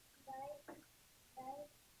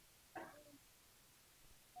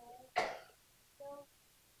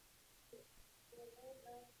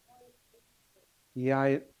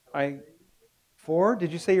 Yeah, I 4?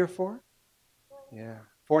 Did you say you're 4? Yeah,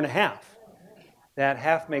 4.5. That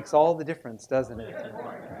half makes all the difference, doesn't it?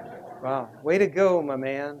 Wow, way to go, my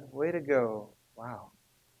man. Way to go. Wow.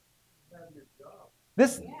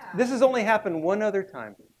 This has only happened one other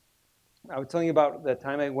time. I was telling you about the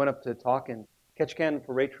time I went up to talk in Ketchikan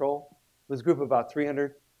for Ray Troll. It was a group of about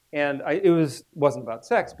 300, and it wasn't about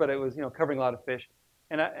sex, but it was covering a lot of fish.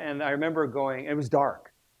 And I remember going. It was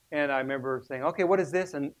dark, and I remember saying, "Okay, what is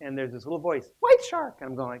this?" And there's this little voice, "White shark," and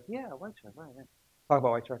I'm going like, "Yeah, white shark, right? Yeah. Talk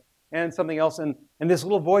about white shark." And something else, and this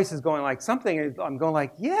little voice is going like something. And I'm going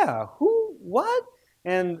like, "Yeah, who? What?"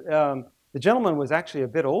 And the gentleman was actually a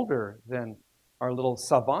bit older than our little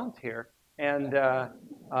savant here. And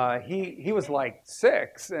he was like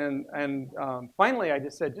 6, and finally I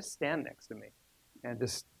just said, just stand next to me, and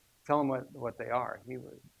just tell him what they are.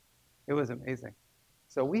 It was amazing.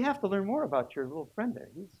 So we have to learn more about your little friend there.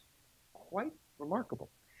 He's quite remarkable.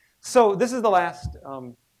 So this is the last.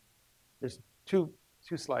 There's two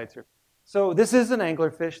slides here. So this is an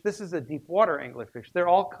anglerfish. This is a deep water anglerfish. There are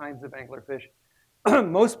all kinds of anglerfish.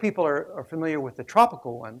 Most people are familiar with the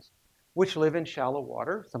tropical ones, which live in shallow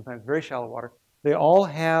water, sometimes very shallow water. They all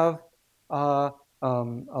have a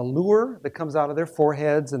lure that comes out of their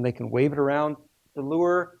foreheads, and they can wave it around. The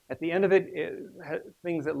lure, at the end of it, has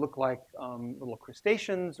things that look like little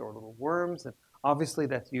crustaceans or little worms, and obviously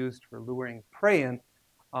that's used for luring prey in.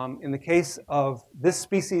 In the case of this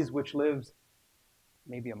species, which lives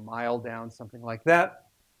maybe a mile down, something like that,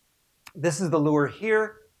 this is the lure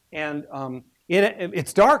here, and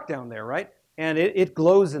it's dark down there, right? And it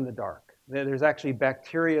glows in the dark. There's actually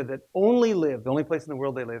bacteria that only live, the only place in the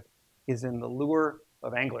world they live is in the lure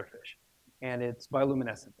of anglerfish. And it's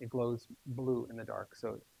bioluminescent. It glows blue in the dark,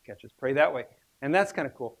 so it catches prey that way. And that's kind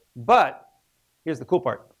of cool. But here's the cool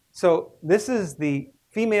part. So this is the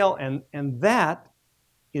female, and that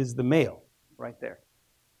is the male right there.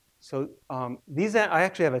 So I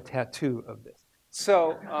actually have a tattoo of this.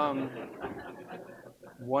 So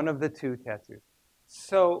one of the 2 tattoos.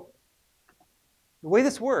 So the way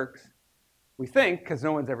this works, we think, because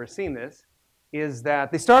no one's ever seen this, is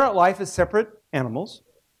that they start out life as separate animals,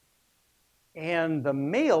 and the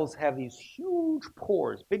males have these huge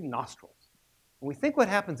pores, big nostrils. And we think what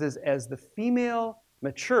happens is as the female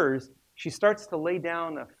matures, she starts to lay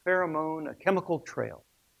down a pheromone, a chemical trail.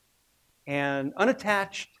 And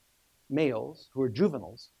unattached males, who are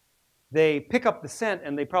juveniles, they pick up the scent,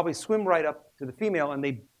 and they probably swim right up to the female, and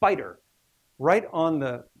they bite her right on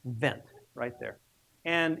the vent, right there.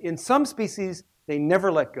 And in some species, they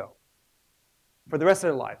never let go for the rest of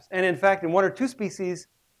their lives. And in fact, in 1 or 2 species,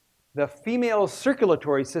 the female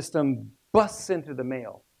circulatory system busts into the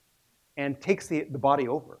male and takes the body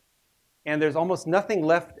over. And there's almost nothing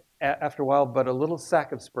left after a while, but a little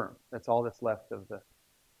sac of sperm. That's all that's left of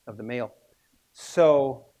the male.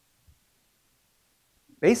 So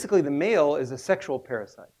basically, the male is a sexual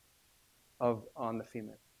parasite on the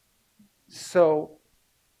female. So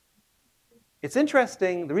it's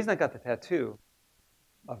interesting. The reason I got the tattoo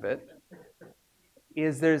of it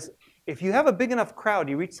is if you have a big enough crowd,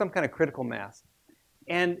 you reach some kind of critical mass,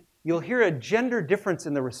 and you'll hear a gender difference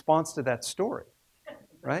in the response to that story,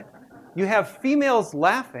 right? You have females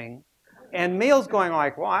laughing and males going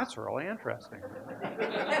like, well, that's really interesting.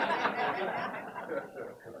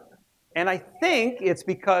 And I think it's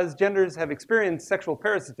because genders have experienced sexual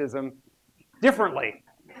parasitism differently.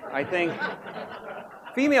 I think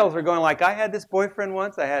females are going like, I had this boyfriend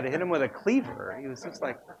once, I had to hit him with a cleaver. He was just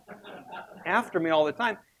like after me all the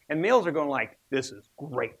time. And males are going like, this is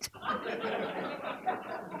great.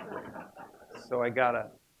 So I got a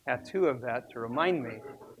tattoo of that to remind me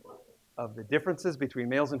of the differences between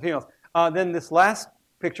males and females. Then this last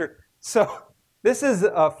picture. So this is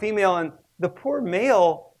a female, and the poor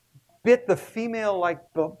male bit the female like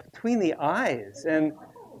between the eyes. And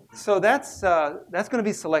so that's going to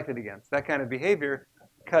be selected against, that kind of behavior,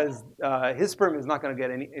 because his sperm is not going to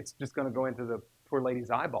get any, it's just going to go into the poor lady's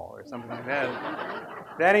eyeball or something like that.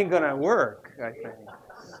 That ain't going to work, I think.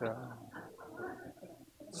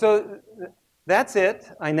 So that's it.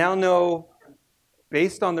 I now know,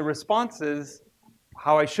 based on the responses,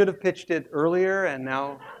 how I should have pitched it earlier, and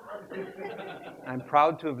now I'm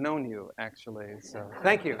proud to have known you, actually. So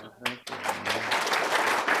thank you. Thank you.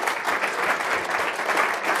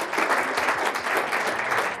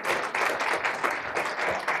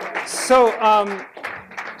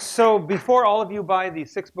 So before all of you buy the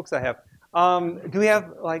 6 books I have, do we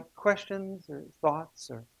have like questions or thoughts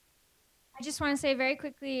or? I just want to say very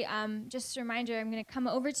quickly, just a reminder, I'm going to come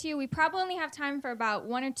over to you. We probably only have time for about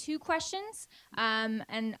 1 or 2 questions,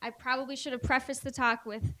 and I probably should have prefaced the talk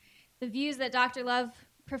with the views that Dr. Love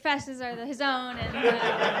professes are his own. And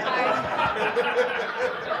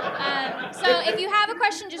so if you have a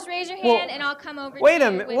question, just raise your hand, and I'll come over to you. Wait a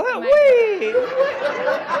minute.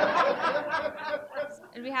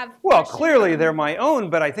 And we have well, clearly they're my own,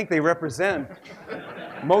 but I think they represent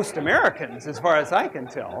most Americans, as far as I can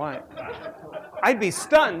tell. I'd be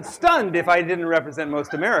stunned if I didn't represent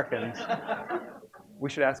most Americans. We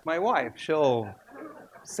should ask my wife. She'll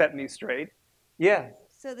set me straight. Yes.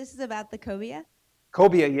 So this is about the cobia?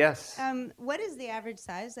 Cobia, yes. What is the average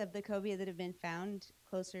size of the cobia that have been found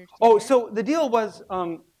closer to Oh, here? so the deal was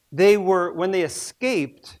they were, when they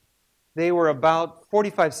escaped, they were about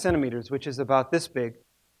 45 centimeters, which is about this big.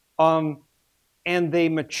 And they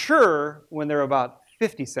mature when they're about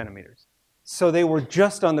 50 centimeters. So they were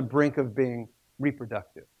just on the brink of being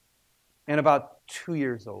reproductive. And about 2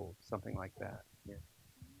 years old, something like that.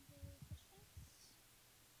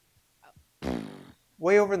 Yeah.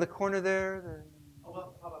 Way over in the corner there.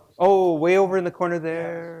 Oh, way over in the corner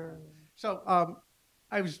there. So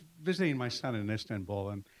I was visiting my son in Istanbul,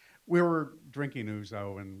 and we were drinking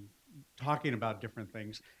ouzo and talking about different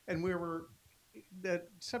things. And the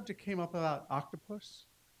subject came up about octopus.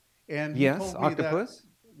 And he told me octopus. That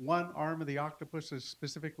one arm of the octopus is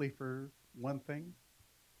specifically for one thing.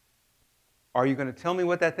 Are you going to tell me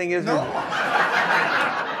what that thing is? No.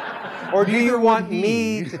 Or do you want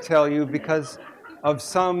me to tell you because of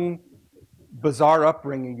some bizarre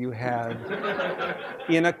upbringing you had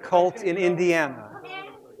in a cult in Indiana?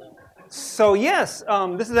 So yes,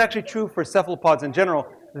 this is actually true for cephalopods in general,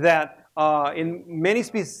 that in many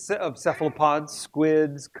species of cephalopods,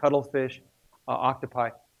 squids, cuttlefish,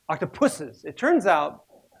 octopuses, it turns out,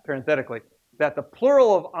 parenthetically, that the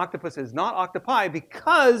plural of octopus is not octopi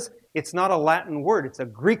because it's not a Latin word, it's a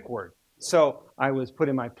Greek word. So I was put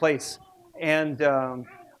in my place. And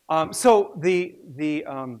so the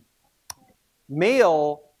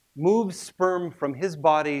male moves sperm from his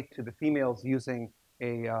body to the female's using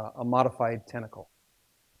a modified tentacle.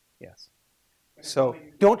 Yes. So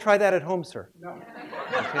don't try that at home, sir. No.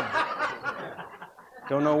 Okay. I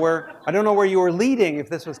don't know where you were leading, if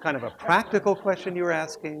this was kind of a practical question you were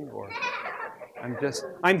asking, or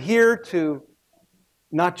I'm here to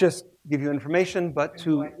not just give you information, but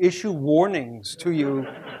to issue warnings to you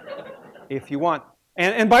if you want.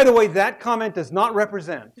 And by the way, that comment does not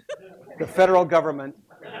represent the federal government,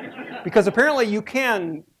 because apparently you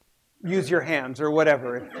can use your hands or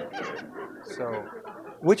whatever. So,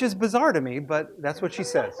 which is bizarre to me, but that's what she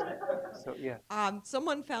says. So yeah.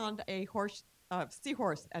 Someone found a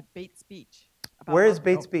seahorse at Bates Beach. Where is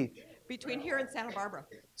Bates Beach? Between here and Santa Barbara.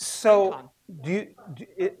 So do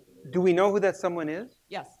we know who that someone is?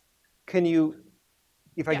 Yes. Can you,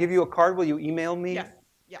 if I give you a card, will you email me? Yes.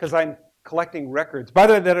 Because I'm collecting records. By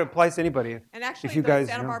the way, that applies to anybody. And actually, you the guys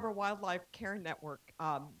Santa know. Barbara Wildlife Care Network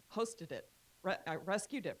hosted it,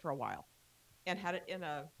 rescued it for a while, and had it in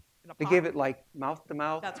a They pot. gave it like mouth to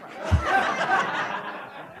mouth. That's right.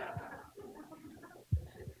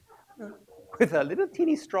 With a little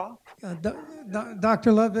teeny straw.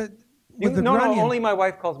 Dr. Love, with the No, Grunion. only my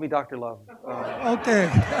wife calls me Dr. Love. Okay.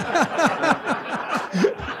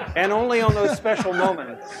 And only on those special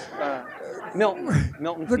moments. Milton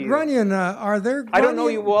The Field. Grunion, are there? I don't know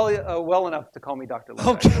Grunion- you well enough to call me Dr. Love.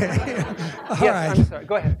 Okay. All Yes, right. I'm sorry.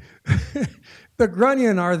 Go ahead. The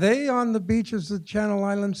Grunion, are they on the beaches of Channel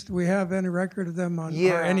Islands? Do we have any record of them on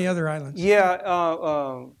or any other islands?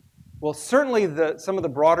 Yeah. Well, certainly some of the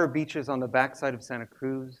broader beaches on the backside of Santa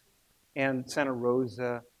Cruz and Santa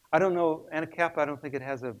Rosa. I don't know, Anacapa, I don't think it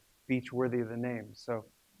has a beach worthy of the name. So,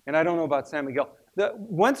 and I don't know about San Miguel.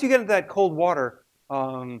 Once you get into that cold water,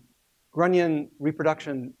 Grunion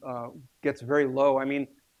reproduction gets very low. I mean,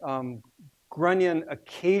 Grunion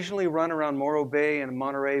occasionally run around Morro Bay and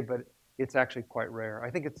Monterey, but it's actually quite rare. I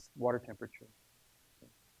think it's water temperature.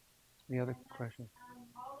 Any other questions?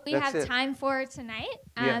 We That's have it. time for tonight.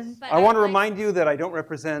 Yes. But I want to would like- remind you that I don't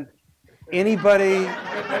represent anybody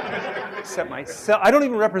except myself. I don't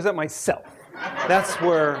even represent myself. That's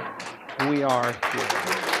where we are here.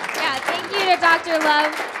 Yeah, thank you to Dr.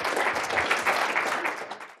 Love.